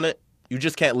joints on it. You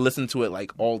just can't listen to it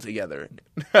like all together.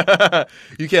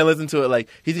 You can't listen to it like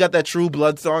he's got that True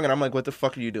Blood song, and I'm like, what the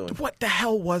fuck are you doing? What the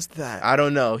hell was that? I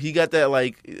don't know. He got that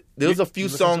like there was a few you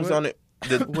listened songs to it? on it.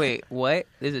 The Wait, what?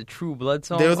 There's a True Blood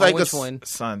song? There was On like which a one?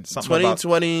 Son, something about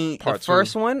 2020. Part The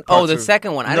first two. one? Part Oh, the two.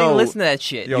 second one. I No. didn't listen to that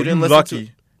shit. Yo, You you didn't listen lucky.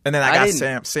 to- And then I I got didn't.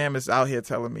 Sam. Sam is out here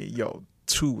telling me, yo,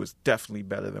 2 was definitely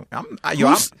better than.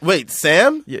 Wait,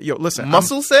 Sam? Yo, listen,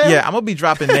 Muscle Sam? Yeah, I'm gonna be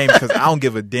dropping names because I don't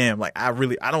give a damn. Like I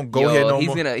don't go here no he's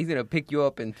more. gonna pick you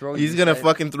up and throw you. He's gonna son.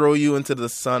 fucking throw you into the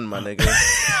sun, my nigga.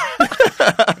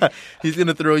 He's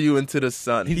gonna throw you into the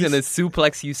sun. He's gonna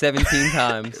suplex you 17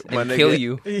 times My and nigga. kill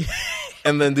you.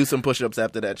 and then do some push-ups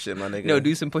after that shit, my nigga. No,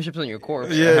 do some push-ups on your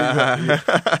corpse.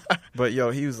 Yeah. But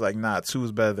yo, he was like, nah, 2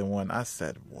 is better than 1. I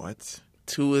said, what?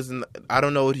 2 isn't. I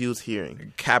don't know what he was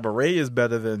hearing. Cabaret is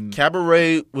better than.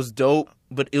 Cabaret was dope,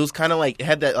 but it was kind of like it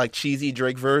had that like cheesy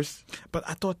Drake verse. But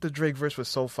I thought the Drake verse was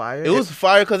so fire. It was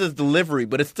fire because it's delivery,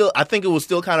 but it's still. I think it was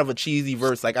still kind of a cheesy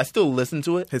verse. Like I still listen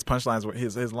to it. His punchlines were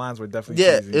his lines were definitely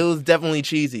Yeah, cheesy. it was definitely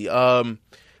cheesy.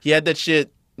 He had that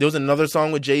shit. There was another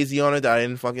song with Jay-Z on it that I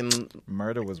didn't fucking.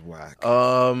 Murder was whack.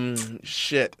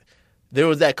 Shit. There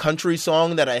was that country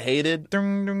song that I hated.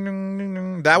 Dun, dun, dun, dun,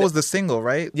 dun. That was the single,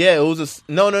 right? Yeah, it was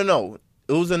no.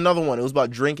 It was another one. It was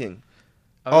about drinking.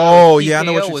 Oh, yeah, I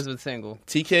know what TKO you- was the single.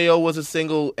 TKO was a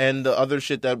single, and the other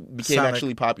shit that became Sonic.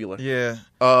 actually popular. Yeah.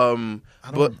 But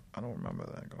I don't remember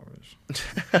that garbage.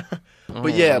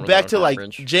 but yeah, back to like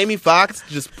Jamie Foxx.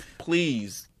 Just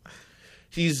please,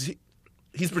 he's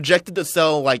projected to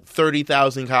sell like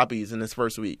 30,000 copies in his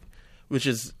first week, which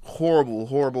is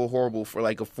horrible for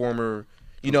like a former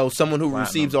someone who Platinum.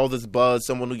 receives all this buzz,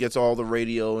 someone who gets all the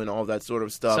radio and all that sort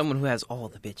of stuff. Someone who has all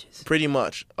the bitches. Pretty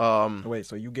much. Wait,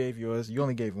 so you gave yours? You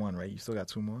only gave one, right? You still got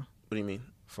two more What do you mean?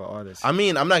 for artists. I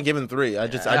mean, I'm not giving 3. I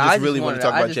just really want to wanted-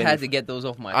 talk I about just Jamie. had to get those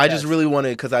off my I chest. just really wanted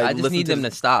because I just need them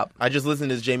to stop. I just listened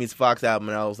to this Jamie Foxx album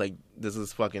and I was like, this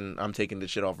is fucking. I'm taking this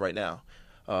shit off right now.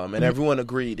 And everyone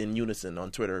agreed in unison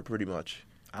on Twitter, pretty much.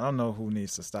 I don't know who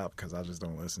needs to stop because I just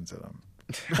don't listen to them.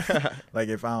 Like,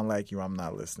 if I don't like you, I'm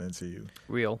not listening to you.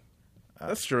 Real.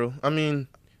 That's true. I mean,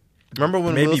 remember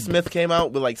when Maybe- Will Smith came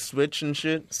out with like Switch and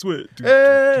shit? Switch.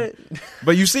 Hey!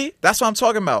 But you see, that's what I'm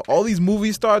talking about. All these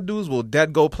movie star dudes will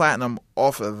dead go platinum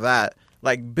off of that.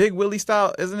 Like Big Willie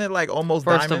style, isn't it like almost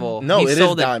First diamond? of all, No, he it is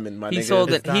sold diamond, my He nigga. sold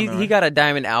It's it. He diamond, right? got a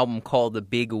diamond album called the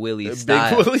Big Willie Big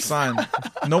Style. Willie. Son,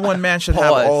 no one man should Pause.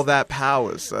 have all that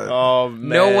power, son. Oh man.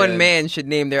 No one man should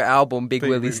name their album Big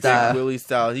Willie Big Style. Willie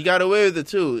style. He got away with it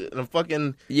too. And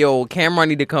fucking Cameron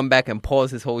need to come back and pause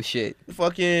his whole shit.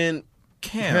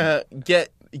 Cam.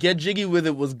 Get Jiggy with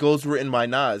It was ghost written by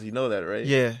Nas. You know that, right?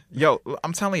 Yeah. Yo,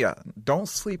 I'm telling ya, don't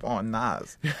sleep on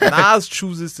Nas. Nas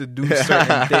chooses to do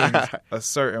certain things a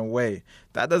certain way.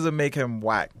 That doesn't make him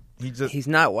whack. He's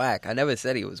not whack. I never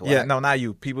said he was whack. Yeah, no, not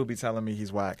you. People be telling me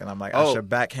he's whack, and I'm like, I Oh. should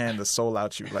backhand the soul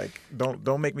out you. Like,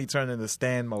 don't make me turn into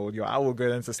stand mode. Yo, I will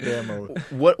get into stand mode.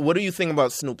 What do you think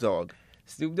about Snoop Dogg?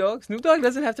 Snoop Dogg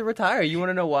doesn't have to retire. You want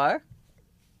to know why?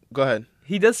 Go ahead.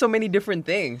 He does so many different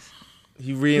things.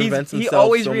 He reinvents himself. He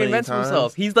always so many reinvents times.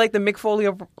 himself. He's like the Mick Foley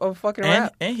of fucking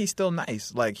rap. And he's still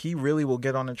nice. Like, he really will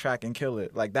get on the track and kill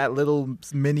it. Like, that little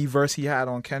mini verse he had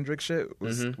on Kendrick shit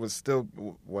was still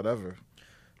whatever.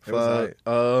 It was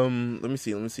But, like, let me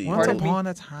see. Once Part of me- upon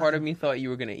a time. Part of me thought you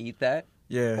were gonna eat that.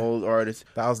 Yeah. Old artist.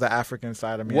 That was the African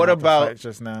side of me. What I had to about- fight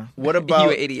just now? What You about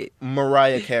an idiot.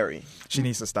 Mariah Carey? She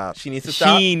needs to stop. She needs to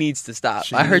stop. She needs to stop.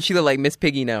 She I heard needs- she look like Miss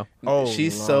Piggy now. Oh,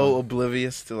 She's Lord. so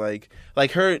oblivious to like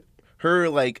her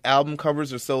like album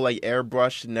covers are so like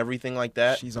airbrushed and everything like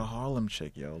that. She's a Harlem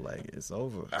chick, yo. Like, it's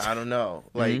over. I don't know.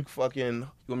 Like fucking. You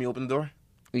want me to open the door?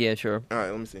 Yeah, sure. All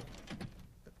right, let me see.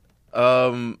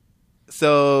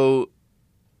 So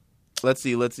let's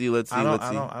see. I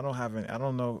don't have any. I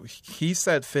don't know. He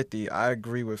said 50. I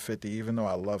agree with 50, even though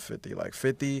I love 50. Like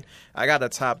 50, I got a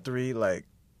top 3. Like,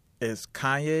 it's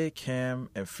Kanye, Cam,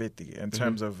 and 50 in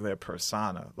terms of their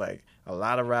persona. Like, a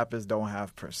lot of rappers don't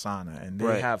have persona, and they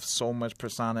Right. have so much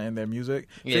persona in their music.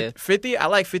 Yeah. 50, I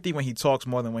like 50 when he talks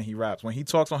more than when he raps. When he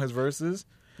talks on his verses,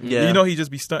 Yeah. you know he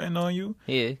just be stunting on you.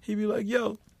 Yeah. He be like,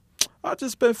 yo, I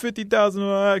just spent 50,000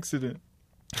 on an accident.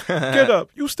 Get up.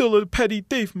 You still a petty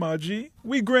thief, my G.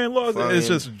 We grand laws. Fine. It's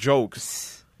just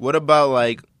jokes. What about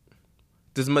like?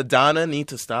 Does Madonna need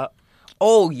to stop?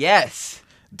 Oh yes.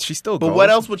 She still But goes. what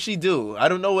else would she do? I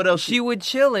don't know what else She would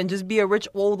chill and just be a rich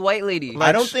old white lady.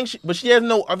 I don't think. But she has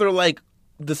no other like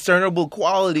discernible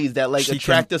qualities that like She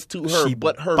attract can- us to her. she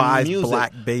But her buys music,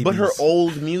 black but her babies.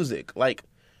 old music, like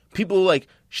people like.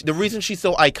 The reason she's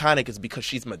so iconic is because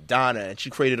she's Madonna and she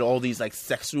created all these like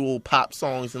sexual pop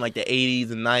songs in like the 80s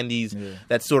and 90s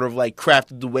that sort of like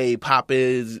crafted the way pop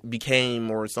became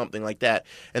or something like that.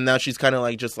 And now she's kind of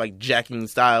like just like jacking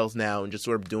styles now and just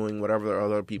sort of doing whatever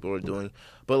other people are doing.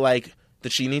 But like,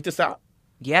 did she need to stop?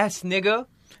 Yes, nigga.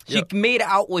 She Yep. made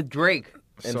out with Drake.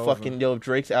 And So fucking if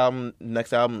Drake's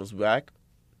next album was whack,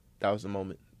 that was the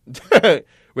moment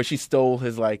where she stole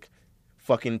his like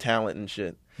fucking talent and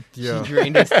shit. Yeah. She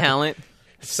drained his talent.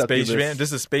 Space Succubus. Jam.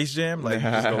 This is Space Jam. Like,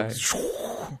 just go,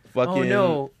 Fucking, Oh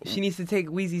no, she needs to take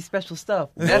Wheezy's special stuff.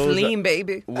 That's was lean,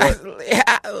 baby. What?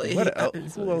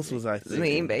 Who else was I Lean,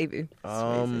 thinking? baby.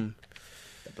 the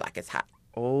black is hot.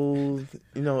 Old,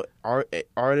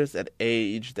 artists at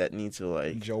age that need to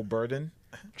like. Joe Budden.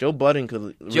 Joe Budden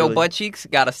could. Joe really, Butt Cheeks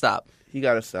gotta stop. He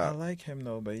gotta I stop. like him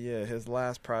though, but yeah, his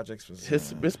last projects was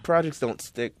His projects don't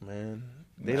stick, man.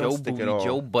 They Joe don't stick Booty, at all.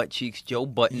 Joe Butt Cheeks, Joe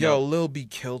Butt. Yo, Lil B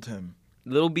killed him.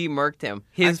 Lil B murked him.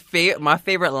 My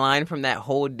favorite line from that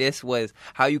whole diss was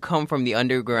 "How you come from the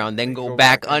underground, then go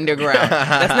back underground."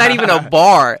 That's not even a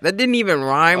bar. That didn't even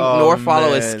rhyme Oh, nor follow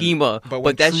a man. schema. But, when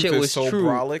But that truth shit is was so true.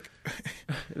 brolic.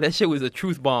 That shit was a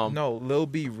truth bomb. No, Lil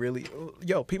B really.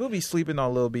 Yo, people be sleeping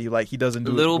on Lil B like he doesn't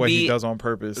do Lil what B- he does on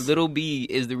purpose. Little B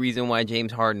is the reason why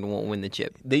James Harden won't win the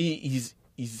chip. He's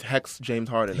hexed James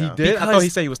Harden He now. did. I Because thought he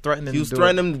said he was threatening. He was to do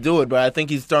threatening him to do it, but I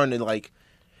think he's starting to like.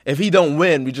 If he don't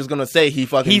win, we're just gonna say he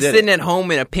fucking. He's did sitting it. at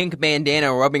home in a pink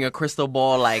bandana, rubbing a crystal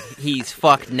ball like he's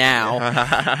fucked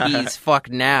now. He's fucked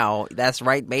now. That's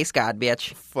right, base god,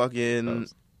 bitch. Fucking.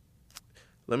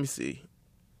 Let me see.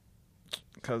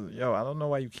 Because yo, I don't know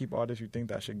why you keep artists you think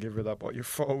that should give it up on your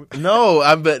phone. No,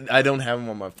 I don't have him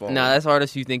on my phone. Nah, that's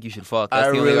artists you think you should fuck. That's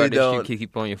I the only really artist don't. you can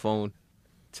keep on your phone.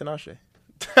 Tinashe.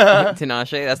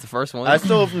 Tinashe, that's the first one. I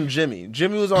stole it from Jimmy.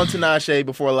 Jimmy was on Tinashe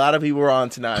before a lot of people were on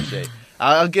Tinashe.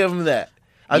 I'll give him that.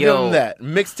 Give him that.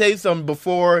 Mixtapes on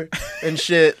before and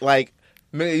shit. Like,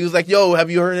 he was like, yo, have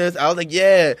you heard this? I was like,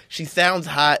 yeah. She sounds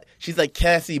hot. She's like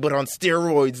Cassie, but on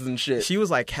steroids and shit. She was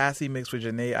like Cassie mixed with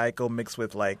Janae Aiko mixed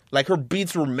with like her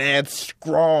beats were mad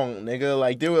strong, nigga.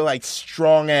 Like, they were like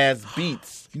strong-ass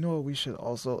beats. You know what we should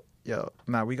also... Yo,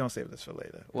 we gonna save this for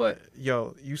later. What?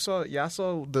 Yo, y'all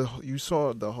saw the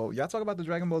whole. Y'all talk about the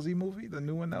Dragon Ball Z movie, the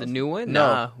new one. The new one? No.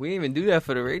 Nah, we didn't even do that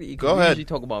for the radio. Go we ahead. usually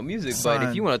talk about music, Son. but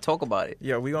if you want to talk about it,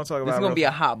 Yeah, we gonna talk about. this is gonna be a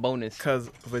hot bonus. Because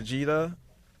Vegeta.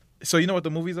 So you know what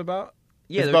the movie's about?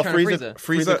 Yeah, It's they're about trying to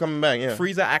Frieza coming back, yeah.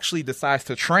 Frieza actually decides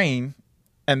to train,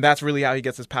 and that's really how he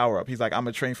gets his power up. He's like, I'm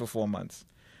gonna train for 4 months.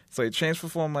 So he trains for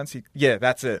 4 months.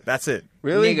 That's it.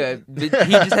 Really? Nigga,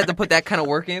 he just had to put that kind of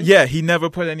work in? Yeah, he never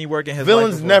put any work in his Villains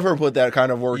life before. never put that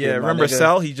kind of work in. Yeah, my remember nigga.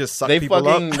 Cell? He just sucked They people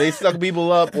up. They suck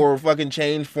people up or fucking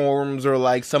change forms or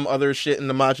like some other shit in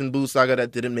the Majin Buu saga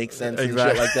that didn't make sense and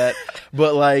shit like that.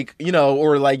 But like,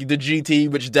 or like the GT,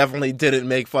 which definitely didn't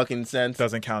make fucking sense.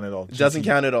 Doesn't count at all. Doesn't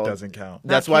count at all. Doesn't count.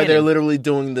 That's Not why they're canon. literally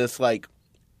doing this like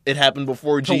it happened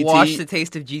before To GT. wash the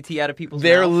taste of GT out of people's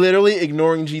They're mouths? literally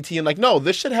ignoring GT and like, no,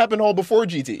 this shit happened all before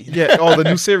GT. Yeah, the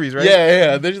new series, right?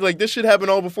 Yeah. They're just like, this shit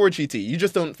happened all before GT. You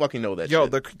just don't fucking know that Yo,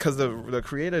 shit. because the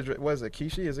creator, was it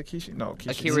Kishi? Is it Kishi? No,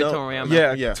 Kishi. Akira No. Toriyama.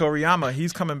 Yeah, Toriyama.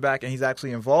 He's coming back and he's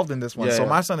actually involved in this one. Yeah, So yeah.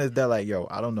 my son is there like, yo,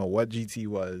 I don't know what GT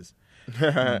was,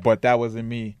 but that wasn't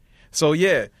me. So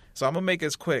yeah, so I'm gonna make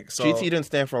this quick. So GT didn't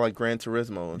stand for like Gran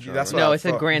Turismo. And shit, That's right? what No, I it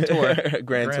said thought. Grand Tour.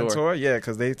 Grand Tour. Yeah,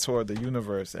 because they toured the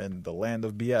universe and the land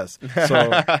of BS.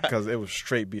 So because it was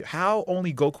straight BS. How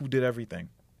only Goku did everything?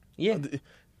 Yeah.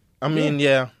 I mean,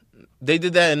 yeah. They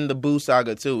did that in the Buu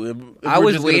saga too. I We're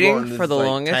was just gonna go on waiting this, for the like,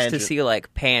 longest to tangent. see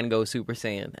like Pan go Super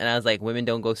Saiyan, and I was like, women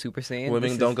don't go Super Saiyan. Women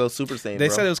This don't is- go Super Saiyan. They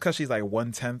bro. said it was because she's like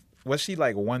 1/10. Was she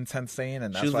like 1/10 Saiyan?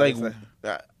 And that's She was why like, they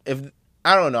said- if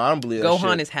I don't know, I don't believe that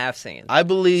Gohan shit. is half Saiyan. I So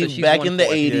believe she's back in the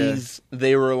 1/4. 80s,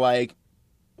 they were like,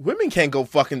 women can't go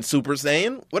fucking Super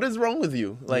Saiyan. What is wrong with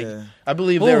you? Like, Yeah. I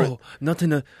believe they were not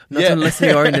Yeah. unless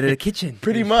they are in the kitchen.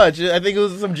 pretty much. I think it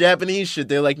was some Japanese shit.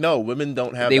 They're like, no, women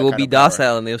don't have. They that will kind be of power.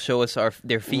 docile and they'll show us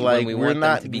their feet Like when we we're want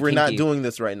not, them to be we're not kinky. doing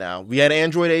this right now. We had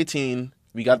Android 18.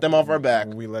 We got them off our back.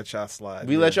 we let y'all slide.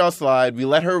 We let y'all slide. We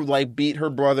let her like beat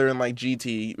her brother in like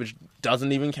GT, which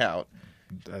doesn't even count.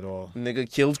 at all Nigga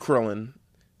killed Krillin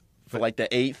for like the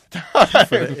 8th time.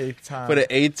 for the 8th time. For the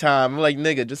 8th time. I'm like,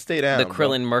 nigga, just stay down. The bro.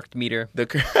 Krillin Merc meter.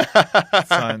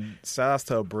 Son, shout out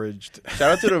to Abridged.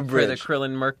 Shout out to the For the bridge.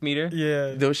 Krillin Merc meter.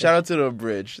 Yeah. Shout out to the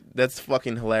bridge. That's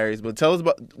fucking hilarious. But tell us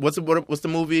about what's the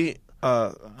movie?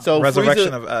 So So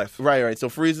Resurrection Frieza- of F. Right. So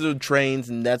Frieza trains,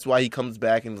 and that's why he comes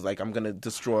back and is like, I'm gonna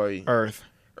destroy Earth.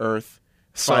 Earth.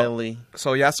 So- Finally,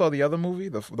 So y'all saw the other movie,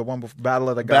 the one before Battle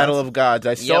of the Gods. Battle of Gods.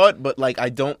 I saw Yep. it, but like I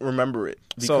don't remember it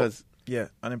because So, yeah,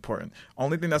 unimportant.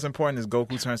 Only thing that's important is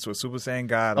Goku turns to a Super Saiyan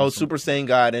God. oh, Super Saiyan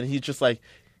God, and he's just like,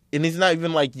 and he's not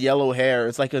even like yellow hair.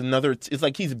 It's like another. It's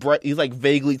like he's bright. He's like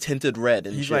vaguely tinted red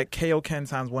and He's shit. like Kaioken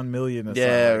times 1 million or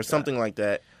yeah, or something. something like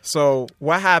that. So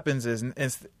what happens is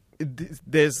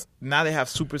there's now they have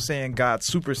Super Saiyan God,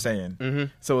 Super Saiyan. Mm-hmm.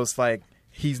 So it's like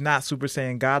he's not Super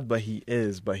Saiyan God, but he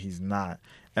is, but he's not.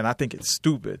 And I think it's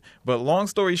stupid. But long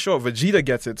story short, Vegeta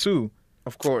gets it too.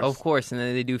 Of course. Of course, and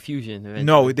then they do fusion. eventually.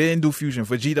 No, they didn't do fusion.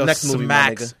 Vegeta Next movie, my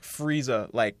smacks Frieza,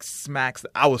 like smacks.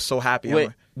 I was so happy. Wait,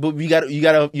 but you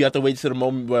have to wait to the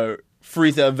moment where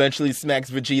Frieza eventually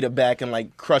smacks Vegeta back and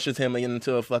like crushes him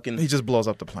into a fucking. He just blows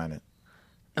up the planet.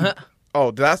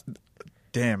 Oh,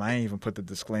 damn! I ain't even put the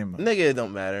disclaimer. Nigga, it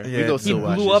don't matter. Yeah. We go He still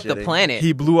watch blew this up shit, the eh? planet.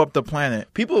 He blew up the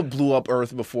planet. People blew up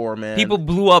Earth before, man. People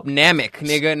blew up Namek,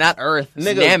 nigga, not Earth. It's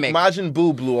nigga, Namek. Majin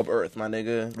Buu blew up Earth, my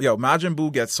nigga. Yo, Majin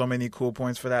Buu gets so many cool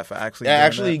points for that, for actually Yeah, doing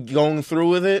actually that. going through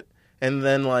with it, and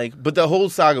then like, but the whole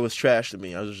saga was trash to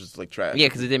me. I was just like trash. Yeah,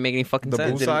 because it didn't make any fucking The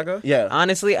sense. Buu Didn't- saga? Yeah,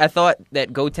 Honestly, I thought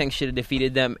that Gotenks should have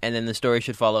defeated them, and then the story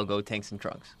should follow Gotenks and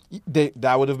Trunks.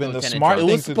 That would have been the Lieutenant smart it thing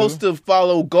was to supposed do. to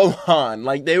follow Gohan.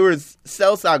 Like they were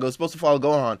Cell Saga was supposed to follow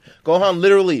Gohan. Gohan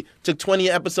literally took 20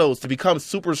 episodes to become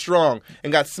super strong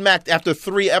and got smacked after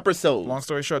 3 episodes. Long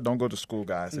story short, don't go to school,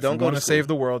 guys. If Don't you go want to to school. save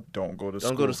the world, don't go to school.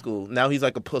 Don't go to school. Now he's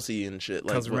like a pussy and shit.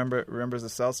 Like, Because what- remember the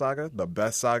Cell Saga? The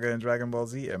best saga in Dragon Ball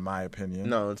Z, in my opinion.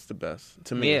 no, it's the best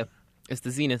to me. Yeah, it's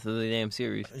the zenith of the damn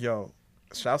series. Yo,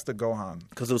 shouts to Gohan.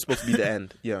 Because it was supposed to be the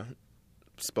end. Yeah,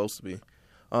 supposed to be.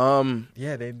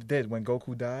 Yeah, they did. When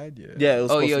Goku died, yeah. Yeah, it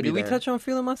was Oh, supposed yo, to be did we the touch on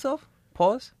feeling myself?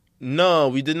 Pause. No,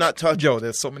 we did not touch. Yo,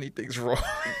 there's so many things wrong.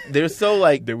 They're so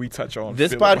like Did we touch on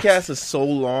this filler? podcast is so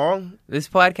long. This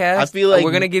podcast, I feel like-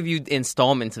 we're gonna give you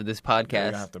installments of this We're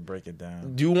gonna podcast. have to break it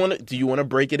down. Do you want to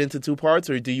break it into 2 parts,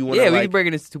 or do you want to? Yeah, we like, can break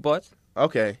it into 2 parts.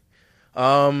 Okay.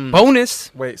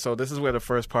 Bonus. Wait, so this is where the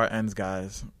first part ends,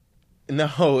 guys.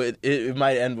 No, it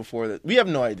might end before that. We have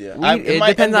no idea. It might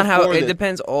depends end on how. before It this.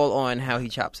 depends all on how he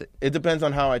chops it. It depends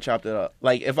on how I chopped it up.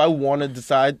 Like, if I want to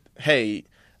decide, hey,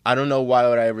 I don't know why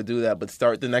would I ever do that, but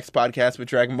start the next podcast with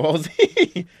Dragon Ball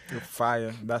Z.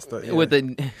 Fire. That's the yeah. With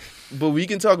the But we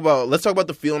can talk about. Let's talk about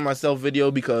the Feeling Myself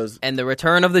video because and the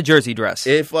return of the jersey dress.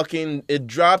 it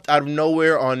dropped out of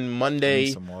nowhere on Monday.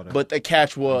 Need some water. But the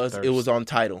catch was thirst. it was on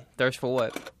Tidal. Thirst for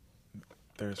what?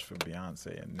 There's for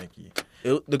Beyonce and Nicki.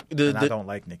 The I don't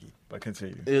like Nicki, but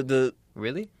continue.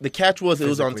 Really? the catch was it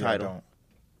was on Physically, I Tidal. don't.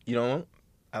 You don't?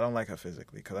 I don't like her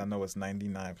physically because I know it's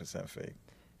 99% fake.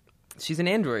 She's an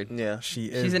android. Yeah. She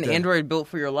is. She's an the- android built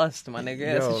for your lust, my nigga.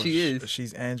 That's Yo, what she is.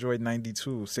 She's Android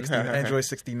 92, Android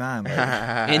 69. Like,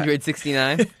 Android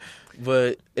 69.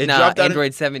 But it Nah, dropped out.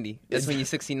 Android 70. That's when you're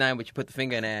 69, but you put the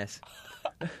finger in the ass.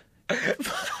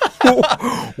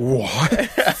 what?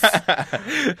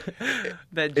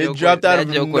 That It joke dropped out that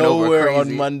of joke went over nowhere on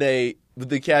crazy. Monday. But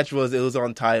the catch was it was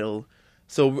on Tidal.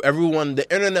 So everyone, the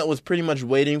internet was pretty much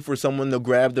waiting for someone to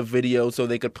grab the video so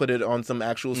they could put it on some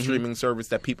actual streaming service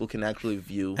that people can actually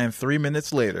view. And 3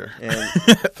 minutes later, And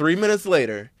 3 minutes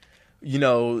later,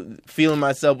 Feeling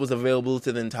Myself was available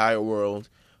to the entire world.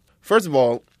 First of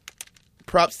all,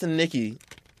 props to Nicki.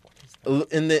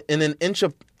 In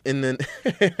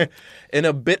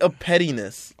a bit of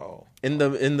pettiness. oh, In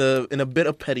a bit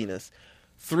of pettiness.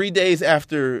 3 days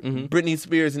after Britney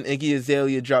Spears and Iggy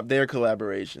Azalea dropped their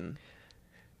collaboration,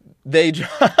 they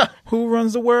dropped who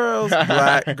runs the world?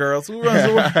 Black girls. Who runs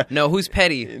the world? No, who's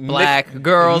petty? Black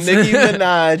girls. Nicki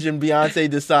Minaj and Beyonce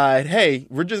decide, hey,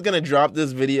 we're just gonna drop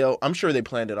this video. I'm sure they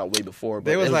planned it out way before. But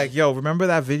They was it like, yo, remember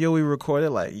that video we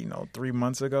recorded 3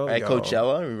 months ago? at Yo.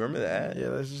 Coachella. Remember that? Yeah,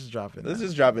 let's just drop it. Let's now.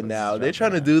 just drop it Let's now. just They're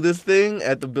drop trying it to do this thing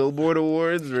at the Billboard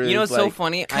Awards. Where You know it's what's so like,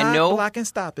 funny? Cock, I know. block and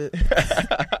stop it.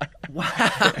 Wow.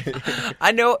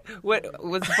 I know. What's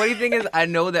the funny thing is, I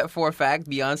know that for a fact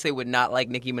Beyonce would not like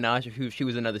Nicki Minaj if she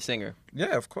was another singer.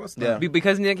 Yeah, of course. Yeah. Not.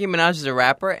 Because Nicki Minaj is a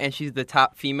rapper and she's the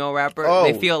top female rapper, Oh.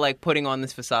 they feel like putting on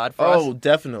this facade for Oh, us.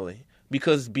 definitely.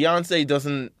 Because Beyonce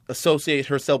doesn't associate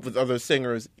herself with other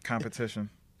singers. Competition.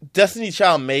 Destiny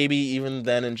Child, maybe even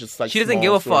then, and just like She doesn't small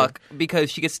give a sort of- fuck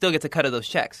because she still gets a cut of those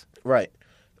checks. Right.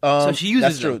 So she uses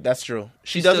That's true. them. That's true.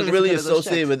 She She still doesn't gets really a cut of those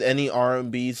associate checks. with any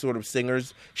R&B sort of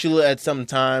singers. She'll at some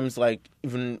times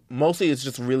even mostly it's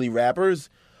just really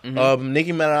rappers. Mm-hmm.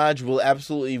 Nicki Minaj will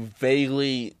absolutely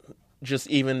vaguely just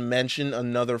even mention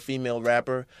another female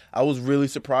rapper. I was really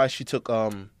surprised she took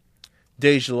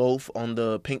Dej Loaf on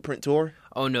the Pink Print tour.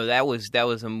 Oh no, that was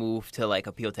a move to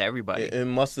appeal to everybody. It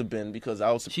must have been because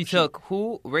I was. She took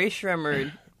who? Ray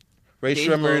Shremmerd. Ray Dej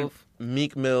Shremmerd, Loaf.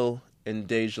 Meek Mill, and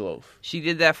Dej Loaf. She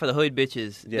did that for the hood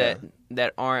bitches Yeah.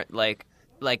 that aren't not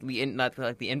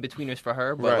the in betweeners for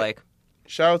her, but Right.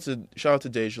 Shout out to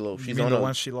Dej Loaf. She's mean on the a,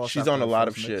 one she lost she's after on a the lot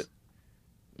of first shit.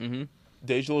 mix? hmm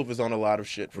Dej Loaf is on a lot of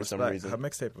shit for some Respect. reason. Her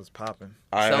mixtape was popping.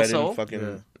 I Sell didn't Soul?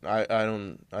 fucking. I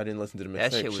didn't listen to the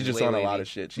That shit mixtape. was She's just way on a wavy. lot of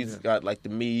shit. She's Yeah. got like the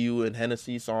Me, You, and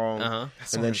Hennessy song, Uh-huh. That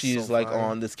song and then is she's so like fire.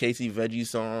 on this Casey Veggie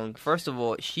song. First of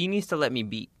all, she needs to let me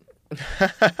beat.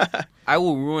 I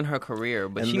will ruin her career,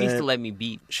 but And she needs then- to let me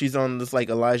beat. She's on this like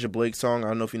Elijah Blake song. I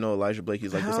don't know if you know Elijah Blake.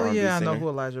 He's like this Hell R&B yeah, I singer. know who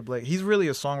Elijah Blake. He's really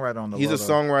a songwriter on the. He's low, a though.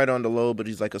 songwriter on the low, but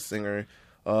he's like a singer.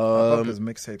 I love his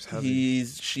mixtapes heavy.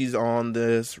 She's on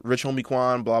this Rich Homie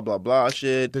Quan blah blah blah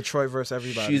shit. Detroit versus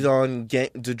everybody. She's on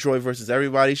Detroit versus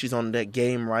Everybody. She's on that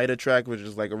Game Writer track, which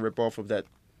is like a ripoff of that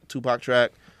Tupac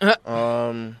track.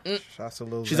 Shouts to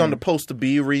Lil She's Zane. on the Post to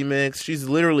Be remix. She's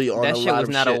literally on That a shit lot was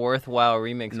of not shit. a worthwhile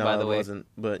remix, No, by the it way. wasn't.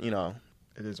 But It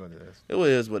is what it is. it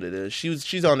is what it is.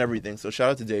 She's on everything. So shout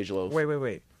out to Dej Loaf.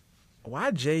 Wait.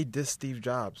 Why Jay diss Steve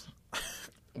Jobs?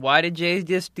 Why did Jay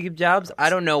diss Steve Jobs? I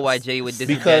don't know why Jay would diss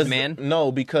a Because dead man.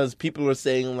 no, because people are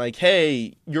saying like,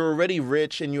 "Hey, you're already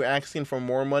rich and you're asking for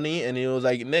more money," and he was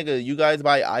like, "Nigga, you guys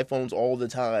buy iPhones all the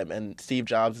time, and Steve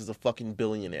Jobs is a fucking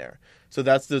billionaire." So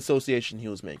that's the association he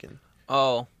was making.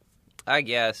 Oh, I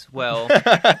guess. Well,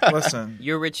 Listen,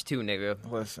 you're rich too, nigga.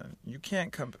 listen. You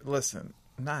can't listen.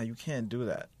 Nah, you can't do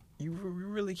that. You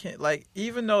really can't. Like,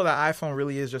 even though the iPhone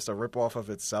really is just a ripoff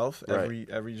of itself, Right.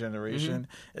 every generation,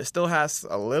 it still has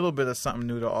a little bit of something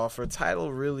new to offer.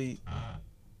 Tidal really,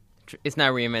 It's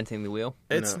not reinventing the wheel.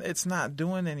 it's not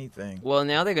doing anything. Well,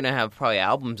 now they're gonna have probably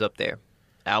albums up there.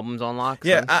 albums on lock.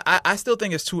 Yeah, son. I still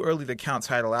think it's too early to count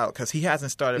Tidal out because he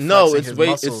hasn't started. No, flexing it's his way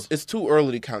muscles. it's too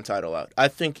early to count Tidal out. I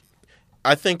think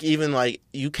even like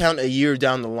you count a year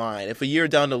down the line. If a year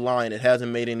down the line it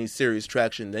hasn't made any serious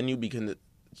traction, then you begin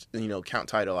to count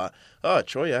Tidal out. Oh,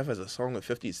 Troy Ave has a song with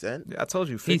 50 Cent. Yeah, I told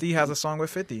you, 50 has a song with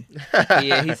 50.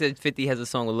 Yeah, he said 50 has a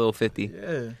song with Lil 50.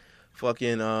 Yeah,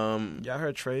 Fucking y'all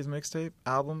heard Trey's mixtape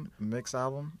album,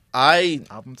 I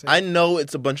album tape? I know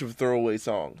it's a bunch of throwaway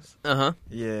songs. Uh-huh.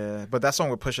 Yeah, but that song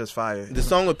with Pusha's fire. The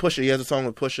song with Pusha, he has a song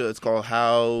with Pusha. It's called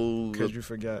How. Could you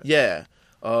forget? Yeah,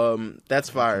 that's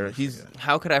fire. He's.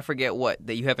 How could I forget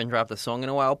that you haven't dropped a song in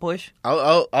a while, Push?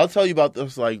 I'll tell you about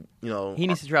this. Like He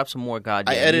needs to drop some more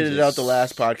goddamn I edited music. it out the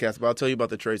last podcast, but I'll tell you about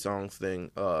the Trey Songz thing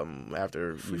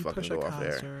after we fucking Pusha go off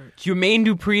there. concert. Jermaine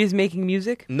Dupri is making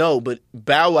music? No, but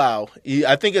Bow Wow.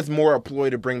 I think it's more a ploy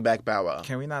to bring back Bow Wow.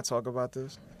 Can we not talk about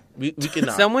this? We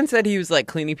cannot. Someone said he was like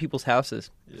cleaning people's houses.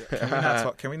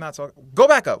 Can we not talk? Go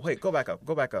back up. Wait, go back up.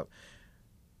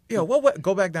 Yo,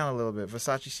 go back down a little bit.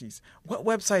 Versace Sheets. What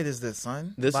website is this,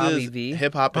 son? This Bobby is V.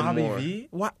 Hip Hop and Bobby More. V?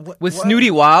 What? With Snooty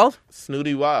Wild?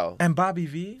 Snooty Wild. And Bobby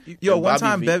V? Yo, And one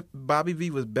Bobby time V. Bobby V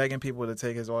was begging people to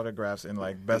take his autographs in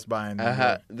like Best Buy in New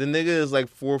York. The nigga is like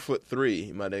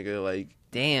 4'3", my nigga. Like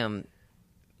Damn.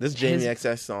 this Jamie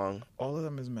XX song. All of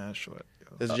them is mad short.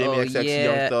 Yo. This Jamie XX yeah.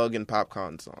 Young Thug and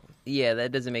Popcorn song. Yeah,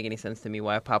 that doesn't make any sense to me.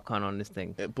 Why popcorn on this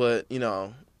thing? But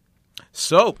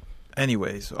So,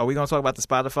 anyways, are we gonna talk about the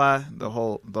Spotify? The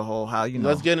whole how you know?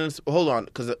 let's get into. Hold on,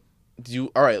 because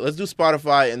all right, let's do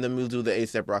Spotify and then we'll do the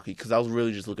ASAP Rocky because I was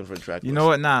really just looking for the track. You list. know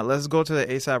what? Nah, let's go to the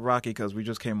ASAP Rocky because we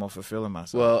just came off of Feeling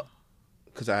Myself. Well,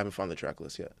 because I haven't found the track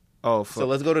list yet. Oh, So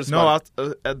let's go to the no,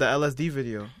 Spotify. the LSD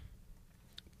video.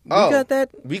 We got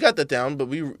that? We got that down, but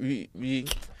we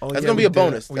Oh, that's yeah, gonna be we a did.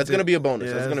 bonus. We That's did. gonna be a bonus.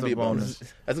 Yeah, That's that's gonna be a a bonus.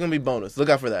 bonus. That's gonna be a bonus. Look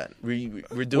out for that. We're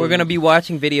doing. We're going to be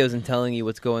watching videos and telling you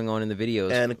what's going on in the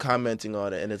videos and commenting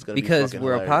on it, and it's gonna because be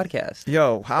we're fucking a hilarious. podcast.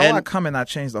 Yo, how And- I come and I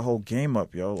change the whole game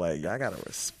up, yo? Like, I gotta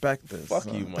respect this. Fuck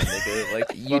son. you, my nigga.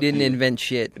 Like You fuck didn't you. invent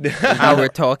shit. We were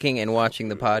talking and watching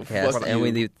the podcast, Fuck and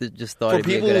you. we just thought For it'd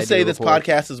be a people good who idea say to this record.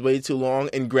 podcast is way too long,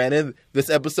 and granted,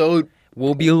 this episode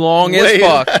will be long as way-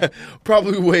 fuck.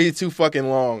 probably way too fucking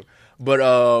long. But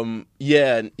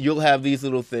yeah, you'll have these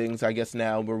little things, I guess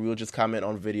now, where we'll just comment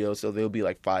on videos, so they'll be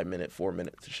like 5 minute, 4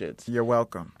 minutes shits. You're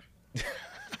welcome.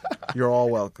 You're all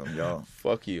welcome, yo.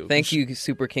 Fuck you. Thank you,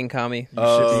 Super King Kami. You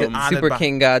should be honored Super by-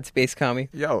 King God Space Kami.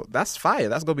 Yo, that's fire.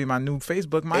 That's gonna be my new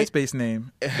Facebook, MySpace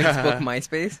name. Facebook,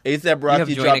 MySpace. ASAP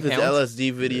Rocky joint dropped his accounts?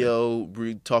 LSD video.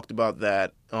 We talked about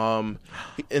that. And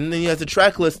then he has a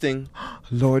track listing.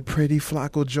 Lord Pretty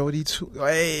Flacco Jody too.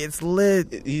 Hey, it's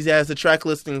lit. He has a track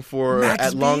listing for Max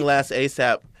At B? Long Last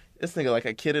ASAP. This nigga like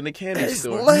a kid in a candy It's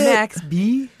store. lit. Max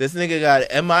B. This nigga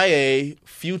got MIA,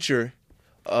 Future.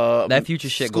 That Future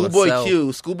shit gonna Schoolboy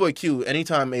sell. Schoolboy Q.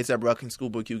 Anytime ASAP Rocky and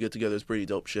Schoolboy Q get together is pretty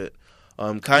dope shit.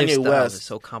 Their Kanye styles West. are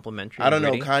so complimentary. I don't and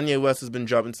know. witty. Kanye West has been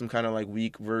dropping some kind of like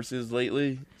weak verses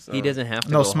lately. So. He doesn't have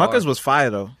to. No, go Smuckers hard. was fire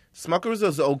though. Smuckers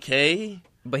was okay.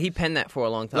 but he penned that for a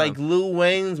long time. Like Lil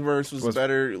Wayne's verse was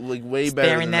better, like way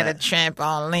better than that. tramp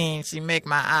on lean, she make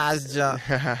my eyes jump.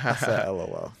 I said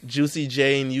LOL. Juicy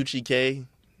J and Uchi K.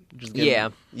 Just Yeah.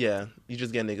 yeah. You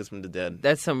just get niggas from the dead.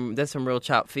 that's some real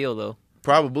chop feel though.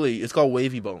 Probably. It's called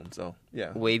Wavy Bone. So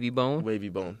yeah, Wavy Bone. Wavy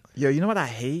Bone. Yo, you know what I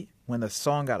hate? When a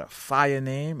song got a fire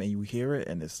name and you hear it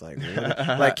and it's like, really?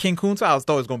 Like King Kunta, I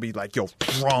thought it was gonna be like, yo,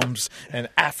 drums and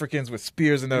Africans with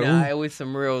spears in their Nah, it was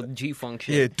some real G funk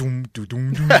shit. yeah, doom, doom,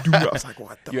 doom, doom, doom. I was like,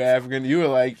 what the? You're African. You were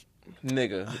like,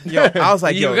 nigga. Yo, I was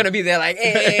like, You yo, were gonna be there like,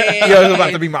 hey. yo, it was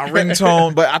about to be my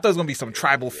ringtone, but I thought it was gonna be some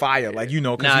tribal fire, like you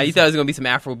know, 'cause Nah, you he's, thought it was gonna be some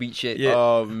Afrobeat shit. Yeah.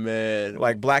 Oh man.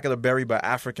 like Black of the Berry but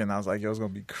African. I was like, yo, it's gonna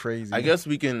be crazy. I guess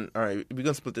we can. All right, we're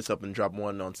gonna split this up and drop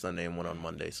one on Sunday and one on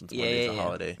Monday since Yeah, Monday's yeah, a yeah.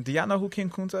 holiday. Do y'all know who King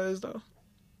Kunta is though?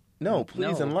 No,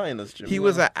 please No. enlighten us, Jimmy. He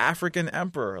was an African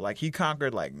emperor. Like he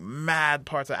conquered like mad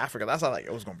parts of Africa. That's how like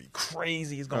it was gonna be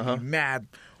crazy. He's gonna be mad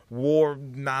war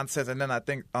nonsense. And then I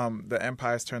think the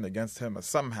empires turned against him or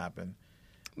something happened.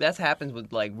 That happens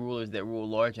with like rulers that rule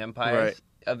large empires. Right.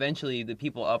 Eventually, the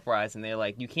people uprise and they're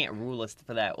like, "You can't rule us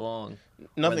for that long,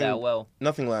 Nothing- or that well."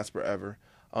 Nothing lasts forever.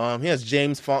 He has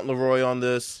James Fauntleroy on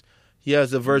this. He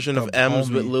has a version of The M's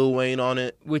homie. with Lil Wayne on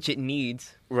it. Which it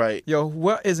needs. Right. Yo,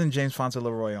 what isn't James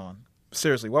Fauntleroy on?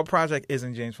 Seriously, what project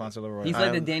isn't James Fauntleroy He's on?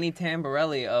 like the Danny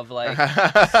Tamborelli of like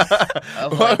Why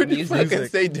like, would you music. fucking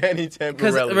say Danny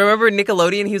because Tamborelli? remember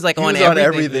Nickelodeon? He was like He on was on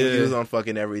everything. everything. He Yeah. was on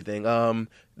fucking everything.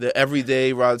 The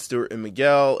Everyday Rod Stewart and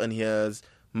Miguel, and he has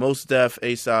Mos Def,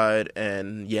 A-Side,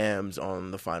 and Yams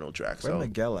on the final track. Where So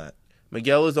Miguel at?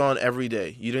 Miguel is on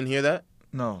Everyday. You didn't hear that?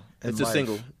 No, in It's a life.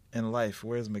 single. in life?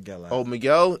 Where's Miguel at? Oh,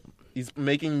 Miguel, he's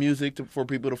making music for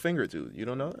people to finger to. You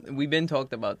don't know that? We've been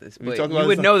talked about this, We but talked you about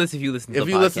would this- know this if you listen to If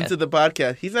the you podcast. listen to the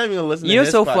podcast, he's not even gonna listen You to know,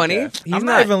 his so podcast. funny. He's I'm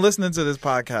not even listening to this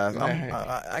podcast.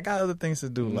 I got other things to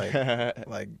do,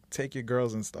 like take your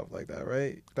girls and stuff like that,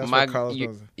 right? That's what Carlos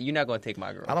goes. You're not gonna take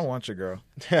my girl. I don't want your girl.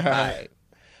 Alright.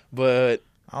 But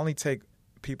I only take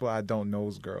people I don't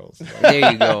know's girls. Like,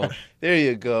 There you go. there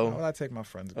you why go. would I take my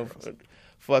friend's girls?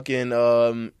 Fucking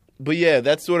but yeah,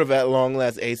 that's sort of at long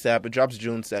last ASAP. It drops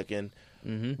June 2nd.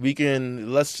 Mm-hmm. We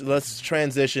can let's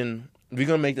transition. We're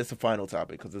gonna make this a final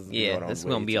topic because this is Yeah, going on this is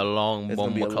way gonna be too- a long, It's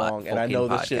gonna be a long, and I know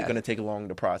this shit podcast. gonna take long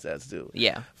to process too.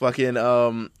 Yeah. Fucking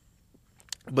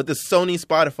but the Sony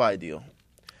Spotify deal,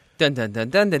 Dun dun dun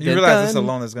dun dun. You realize dun. this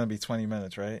alone is going to be 20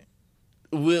 minutes, right?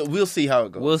 we'll see how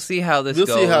it goes. We'll see how this We'll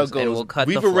goes. see how it goes. And we'll cut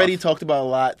We've the already fluff. talked about a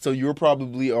lot, so you're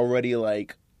probably already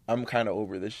like, I'm kind of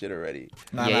over this shit already.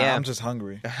 Nah, Yeah. I'm just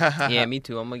hungry. Yeah, me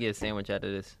too. I'm gonna get a sandwich out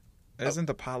of this. Isn't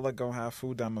the potluck going to have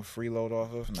food that I'm going to freeload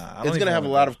off of? Nah, I don't It's even gonna have a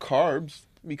wanna lot go. of carbs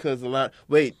because a lot.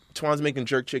 Wait, Twan's making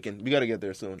jerk chicken. We gotta get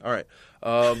there soon. All right.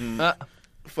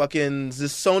 Fucking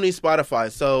this Sony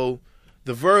Spotify. So,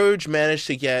 The Verge managed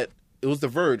to get. It was The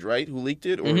Verge, right? Who leaked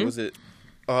it, or Mhm. was it?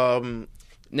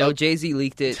 No, Jay-Z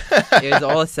leaked it. It was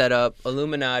all set up.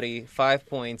 Illuminati, 5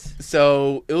 points.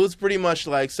 So it was pretty much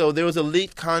like, so there was a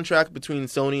leaked contract between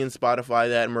Sony and Spotify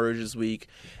that emerged this week,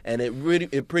 and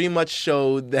it pretty much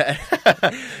showed that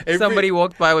Somebody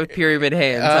walked by with pyramid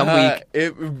hands. I'm weak.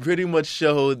 It pretty much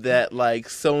showed that like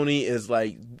Sony is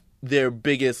like their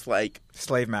biggest like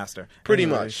Slave master. pretty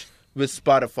Anyways, much with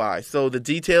Spotify. So the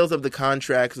details of the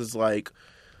contracts is like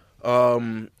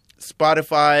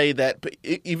Spotify that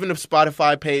even if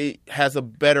Spotify has a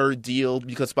better deal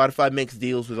because Spotify makes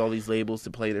deals with all these labels to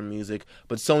play their music,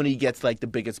 but Sony gets like the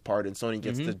biggest part and Sony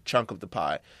gets the chunk of the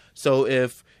pie. So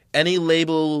if any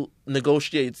label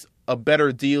negotiates a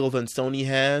better deal than Sony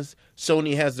has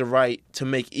the right to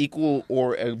make equal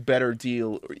or a better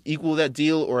deal, or equal that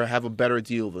deal or have a better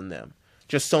deal than them.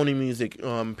 Just Sony Music,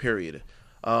 period.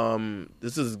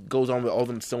 This goes on with all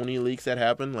them Sony leaks that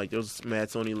happened. Like there was mad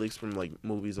Sony leaks from like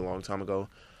movies a long time ago.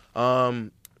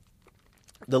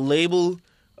 The label,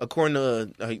 according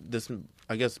to this,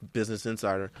 I guess Business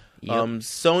Insider, Yep.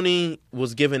 Sony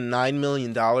was given $9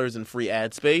 million in free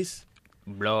ad space.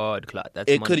 Blood clot.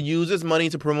 That's It money. could use this money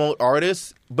to promote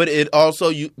artists, but they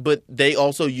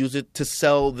also use it to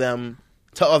sell them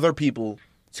to other people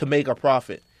to make a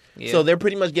profit. Yeah. So they're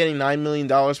pretty much getting $9 million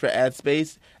for ad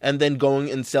space and then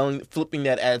going and flipping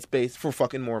that ad space for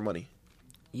fucking more money.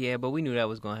 Yeah, but we knew that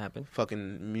was gonna happen.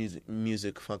 Fucking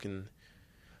music, fucking.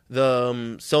 The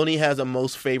Sony has a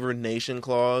most favored nation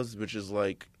clause, which is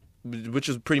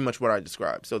pretty much what I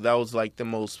described. So that was like the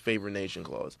most favored nation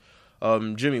clause.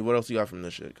 Jimmy, what else you got from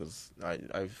this shit? Because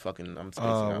I'm spacing out.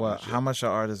 on what? this shit. How much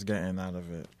are artists getting out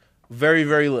of it? Very,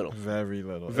 very little. Very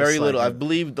little. Very It's little. like I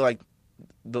believe like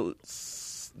the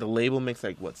label makes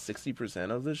like what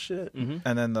 60% of this shit. Mm-hmm.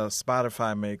 and then the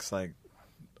Spotify makes like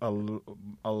a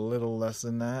little less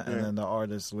than that, and Yeah. then the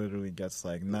artist literally gets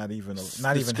like not even The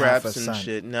half a scraps and cent.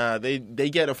 shit. Nah, they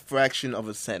get a fraction of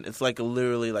a cent. It's like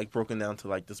literally like broken down to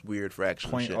like this weird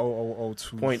fraction shit.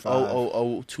 0.00025.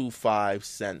 0.00025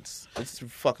 cents. It's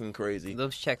fucking crazy.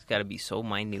 Those checks gotta be so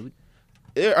minute.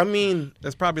 I mean,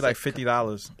 It's probably like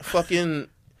 $50. fucking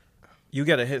You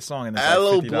get a hit song and it's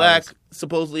Aloe like $50. Black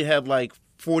supposedly had like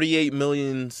 48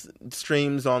 million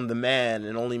streams on The Man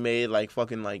and only made like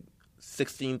fucking like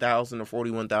 $16,000 or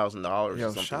 $41,000 or Yo,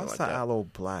 something shouts like to that. Aloe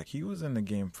Black. He was in the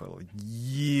game for like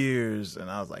years, and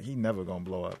I was like, he never gonna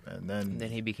blow up. And Then then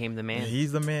he became the man.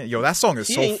 he's the man. Yo, that song is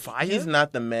He so ain't- fire. He's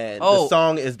not the man. Oh. The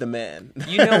song is the man.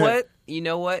 You know what? You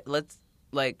know what? Let's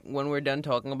when we're done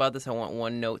talking about this, I want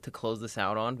one note to close this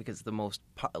out on because the most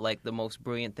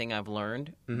brilliant thing I've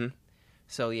learned. Mhm.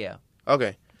 So yeah,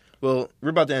 Okay. Well, we're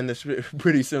about to end this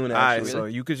pretty soon, All right, actually. so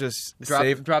you could just drop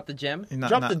save. the gem.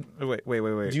 Drop wait.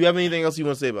 Do you have anything else you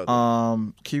want to say about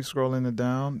that? Keep scrolling it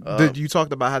down. Did you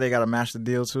talked about how they got to match the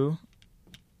deal too?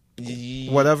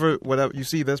 Whatever. You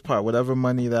see this part. Whatever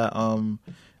money that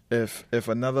if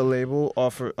another label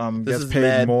This gets is paid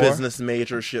mad more. business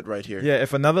major shit right here. Yeah,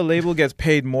 if another label gets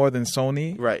paid more than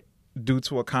Sony Right. due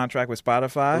to a contract with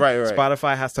Spotify, Right.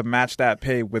 Spotify has to match that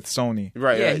pay with Sony.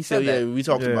 Right. Yeah, right. he So said that. yeah, we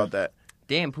talked Yeah. about that.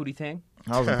 Damn, Pootie Tang.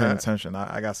 I wasn't paying attention.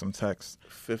 I got some text.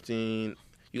 15.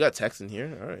 You got text in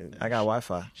here. All right. I got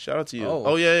Wi-Fi. Shout out to you. Oh.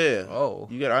 Oh yeah. Oh.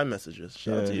 You get iMessages.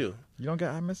 Shout out to you. You don't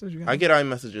get iMessage? You got I get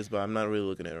iMessages, but I'm not really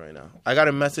looking at it right now. I got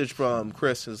a message from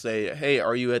Chris to say, "Hey,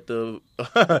 are you at the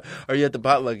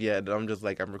potluck yet?" And I'm just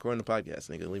like, "I'm recording the podcast,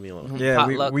 nigga. Leave me alone." Yeah,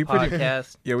 Potluck we pretty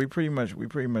podcast. yeah we pretty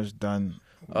much done.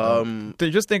 Um,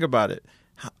 Just think about it.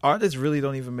 artists really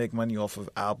don't even make money off of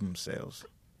album sales.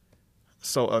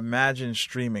 So imagine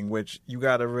streaming, which you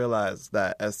got to realize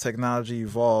that as technology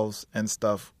evolves and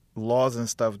stuff, laws and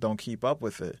stuff don't keep up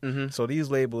with it. Mm-hmm. So these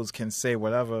labels can say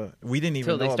whatever. We didn't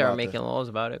even Until know they start about making this. laws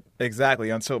about it. Exactly.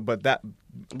 But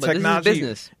Technology, this is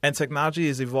business. And technology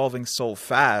is evolving so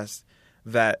fast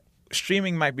that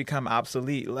streaming might become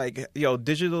obsolete. Like,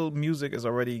 digital music is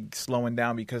already slowing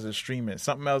down because of streaming.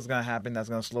 Something else is going to happen that's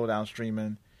going to slow down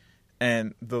streaming.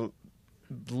 And the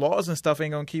laws and stuff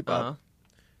ain't going to keep up.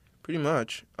 Pretty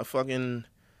much.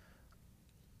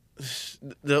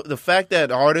 The fact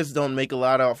that artists don't make a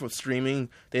lot off of streaming,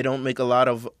 they don't make a lot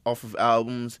off of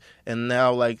albums, and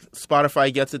now like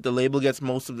Spotify gets it, the label gets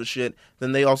most of the shit.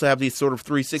 Then they also have these sort of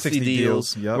 360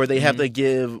 deals yep. where they have to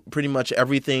give pretty much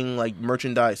everything, like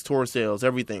merchandise, tour sales,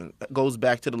 everything goes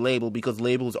back to the label because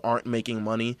labels aren't making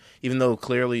money, even though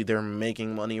clearly they're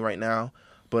making money right now.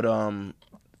 But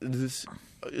this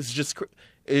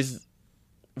is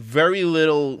very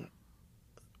little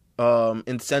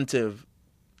incentive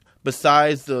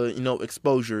besides the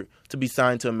exposure to be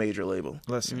signed to a major label.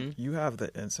 Listen, you have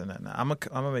the internet now. I'm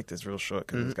gonna make this real short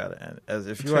because it's gotta end. As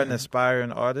if you're an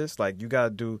aspiring artist, like you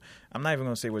gotta do. I'm not even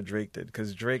gonna say what Drake did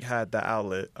because Drake had the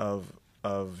outlet of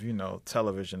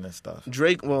television and stuff.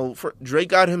 Drake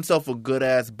got himself a good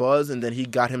ass buzz, and then he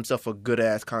got himself a good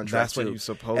ass contract. That's too. what you're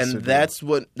supposed and to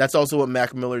do. That's also what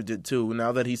Mac Miller did too.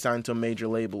 Now that he signed to a major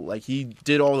label, like he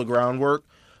did all the groundwork.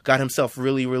 Got himself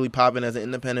really, really popping as an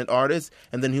independent artist,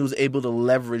 and then he was able to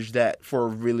leverage that for a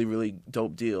really, really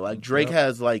dope deal. Like Drake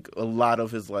has like a lot of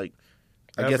his like,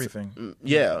 everything.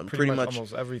 Pretty much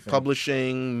almost everything.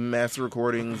 Publishing, master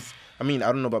recordings. I mean, I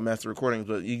don't know about master recordings,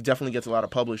 but he definitely gets a lot of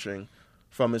publishing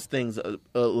from his things. A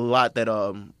lot that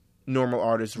normal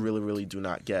artists really, really do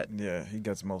not get. Yeah, he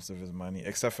gets most of his money,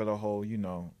 except for the whole,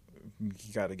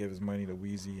 he got to give his money to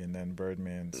Weezy and then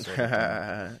Birdman. Sort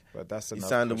of but that's he enough.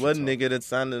 signed to one nigga that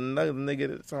signed to another nigga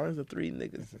that signed to three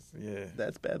niggas. Yeah,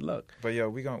 that's bad luck. But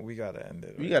we gotta end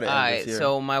it. We gotta end this here.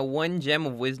 So my one gem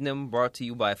of wisdom brought to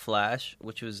you by Flash,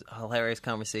 which was a hilarious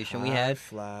conversation we had.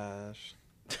 Flash.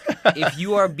 If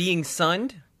you are being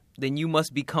sunned, then you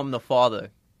must become the father.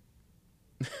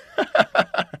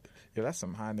 Yeah, that's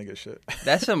some high nigga shit.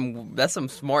 That's some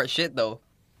smart shit though.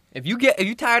 If you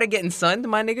tired of getting sunned,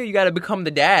 my nigga, you got to become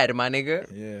the dad, my nigga.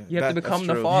 Yeah, you have to become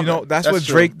the true. father. That's what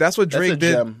Drake. That's what Drake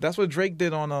did. Gem. That's what Drake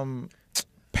did on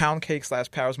Pound Cake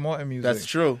 / Paris Morton music. That's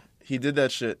true. He did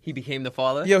that shit. He became the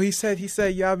father. Yo, he said,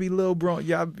 y'all be little bro.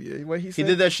 Y'all be, what he said?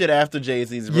 He did that shit after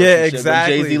Jay-Z's Yeah, shit.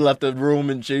 exactly. When Jay-Z left the room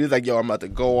and shit, he was like, yo, I'm about to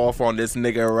go off on this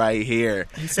nigga right here.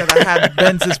 He said, I had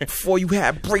Benzes before you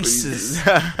had braces.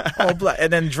 All black.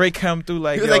 And then Drake come through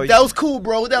like, he was like, that was cool,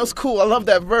 bro. That was cool. I love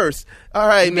that verse. All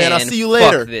right, man. I'll see you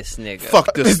later. Fuck this nigga.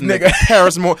 Fuck this nigga.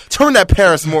 Paris Moore. Turn that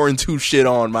Paris Morton 2 shit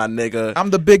on, my nigga. I'm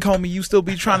the big homie. You still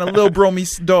be trying to little bro me,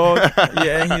 dog.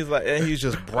 Yeah, and he's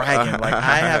just bragging. Like,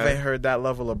 I haven't heard that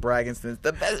level of bragging since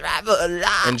the best rapper alive.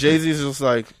 And Jay-Z's just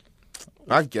like,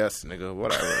 I guess, nigga,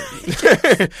 whatever. He's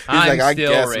like, I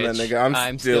guess, rich. man, nigga,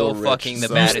 I'm still rich, fucking the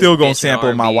so. You baddest still gonna bitch sample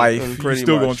in my R&B. wife. You Pretty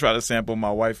still much. gonna try to sample my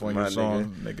wife on My your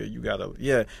song, nigga. You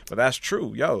gotta, but that's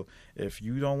true, yo. If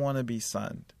you don't want to be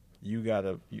sunned, you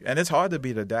gotta, and it's hard to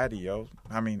be the daddy, yo.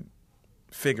 I mean,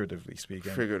 figuratively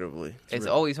speaking. Figuratively. It's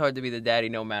always hard to be the daddy,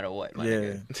 no matter what. My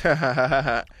nigga.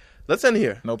 Yeah. Let's end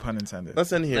here. No pun intended.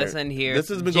 Let's end here. This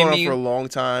has been Jimmy, going on for a long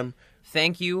time.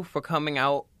 Thank you for coming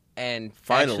out and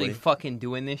Finally. actually fucking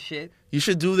doing this shit. You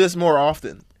should do this more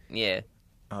often. Yeah.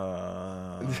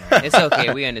 Uh, It's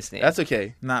okay. We understand. That's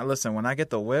okay. Nah, listen. When I get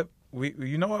the whip,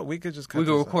 you know what? We could just cut we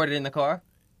could this record it in the car. out.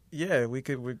 Yeah, we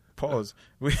pause.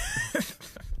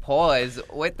 Pause.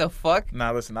 What the fuck?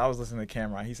 Nah, listen. I was listening to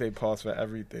Cameron. He said pause for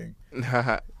everything.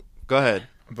 Go ahead.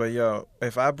 But yo,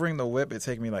 if I bring the whip, it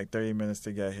take me like 30 minutes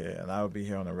to get here, and I would be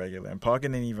here on a regular. And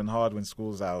parking ain't even hard when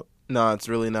school's out. No, it's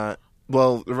really not.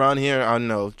 Well, around here, I don't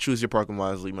know. Choose your parking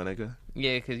wisely, my nigga.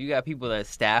 Yeah, because you got people that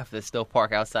staff that still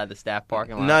park outside the staff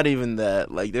parking lot. Not even that.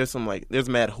 Like, there's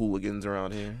mad hooligans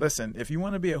around here. Listen, if you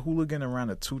want to be a hooligan around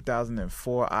the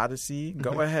 2004 Odyssey,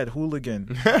 go ahead, hooligan.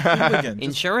 Hooligan.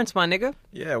 Insurance, my nigga.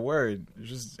 Yeah, word.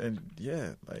 Like.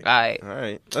 All right. All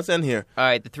right. Let's end here. All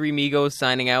right, the Three Migos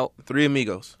signing out. Three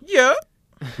amigos. Yeah.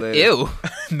 Later. Ew.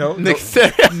 No. Nick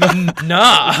said,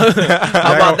 Nah.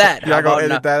 How about that? Y'all How gonna about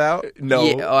edit that out? no.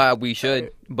 Yeah, we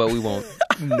should, but we won't.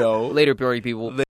 No. Later, party people.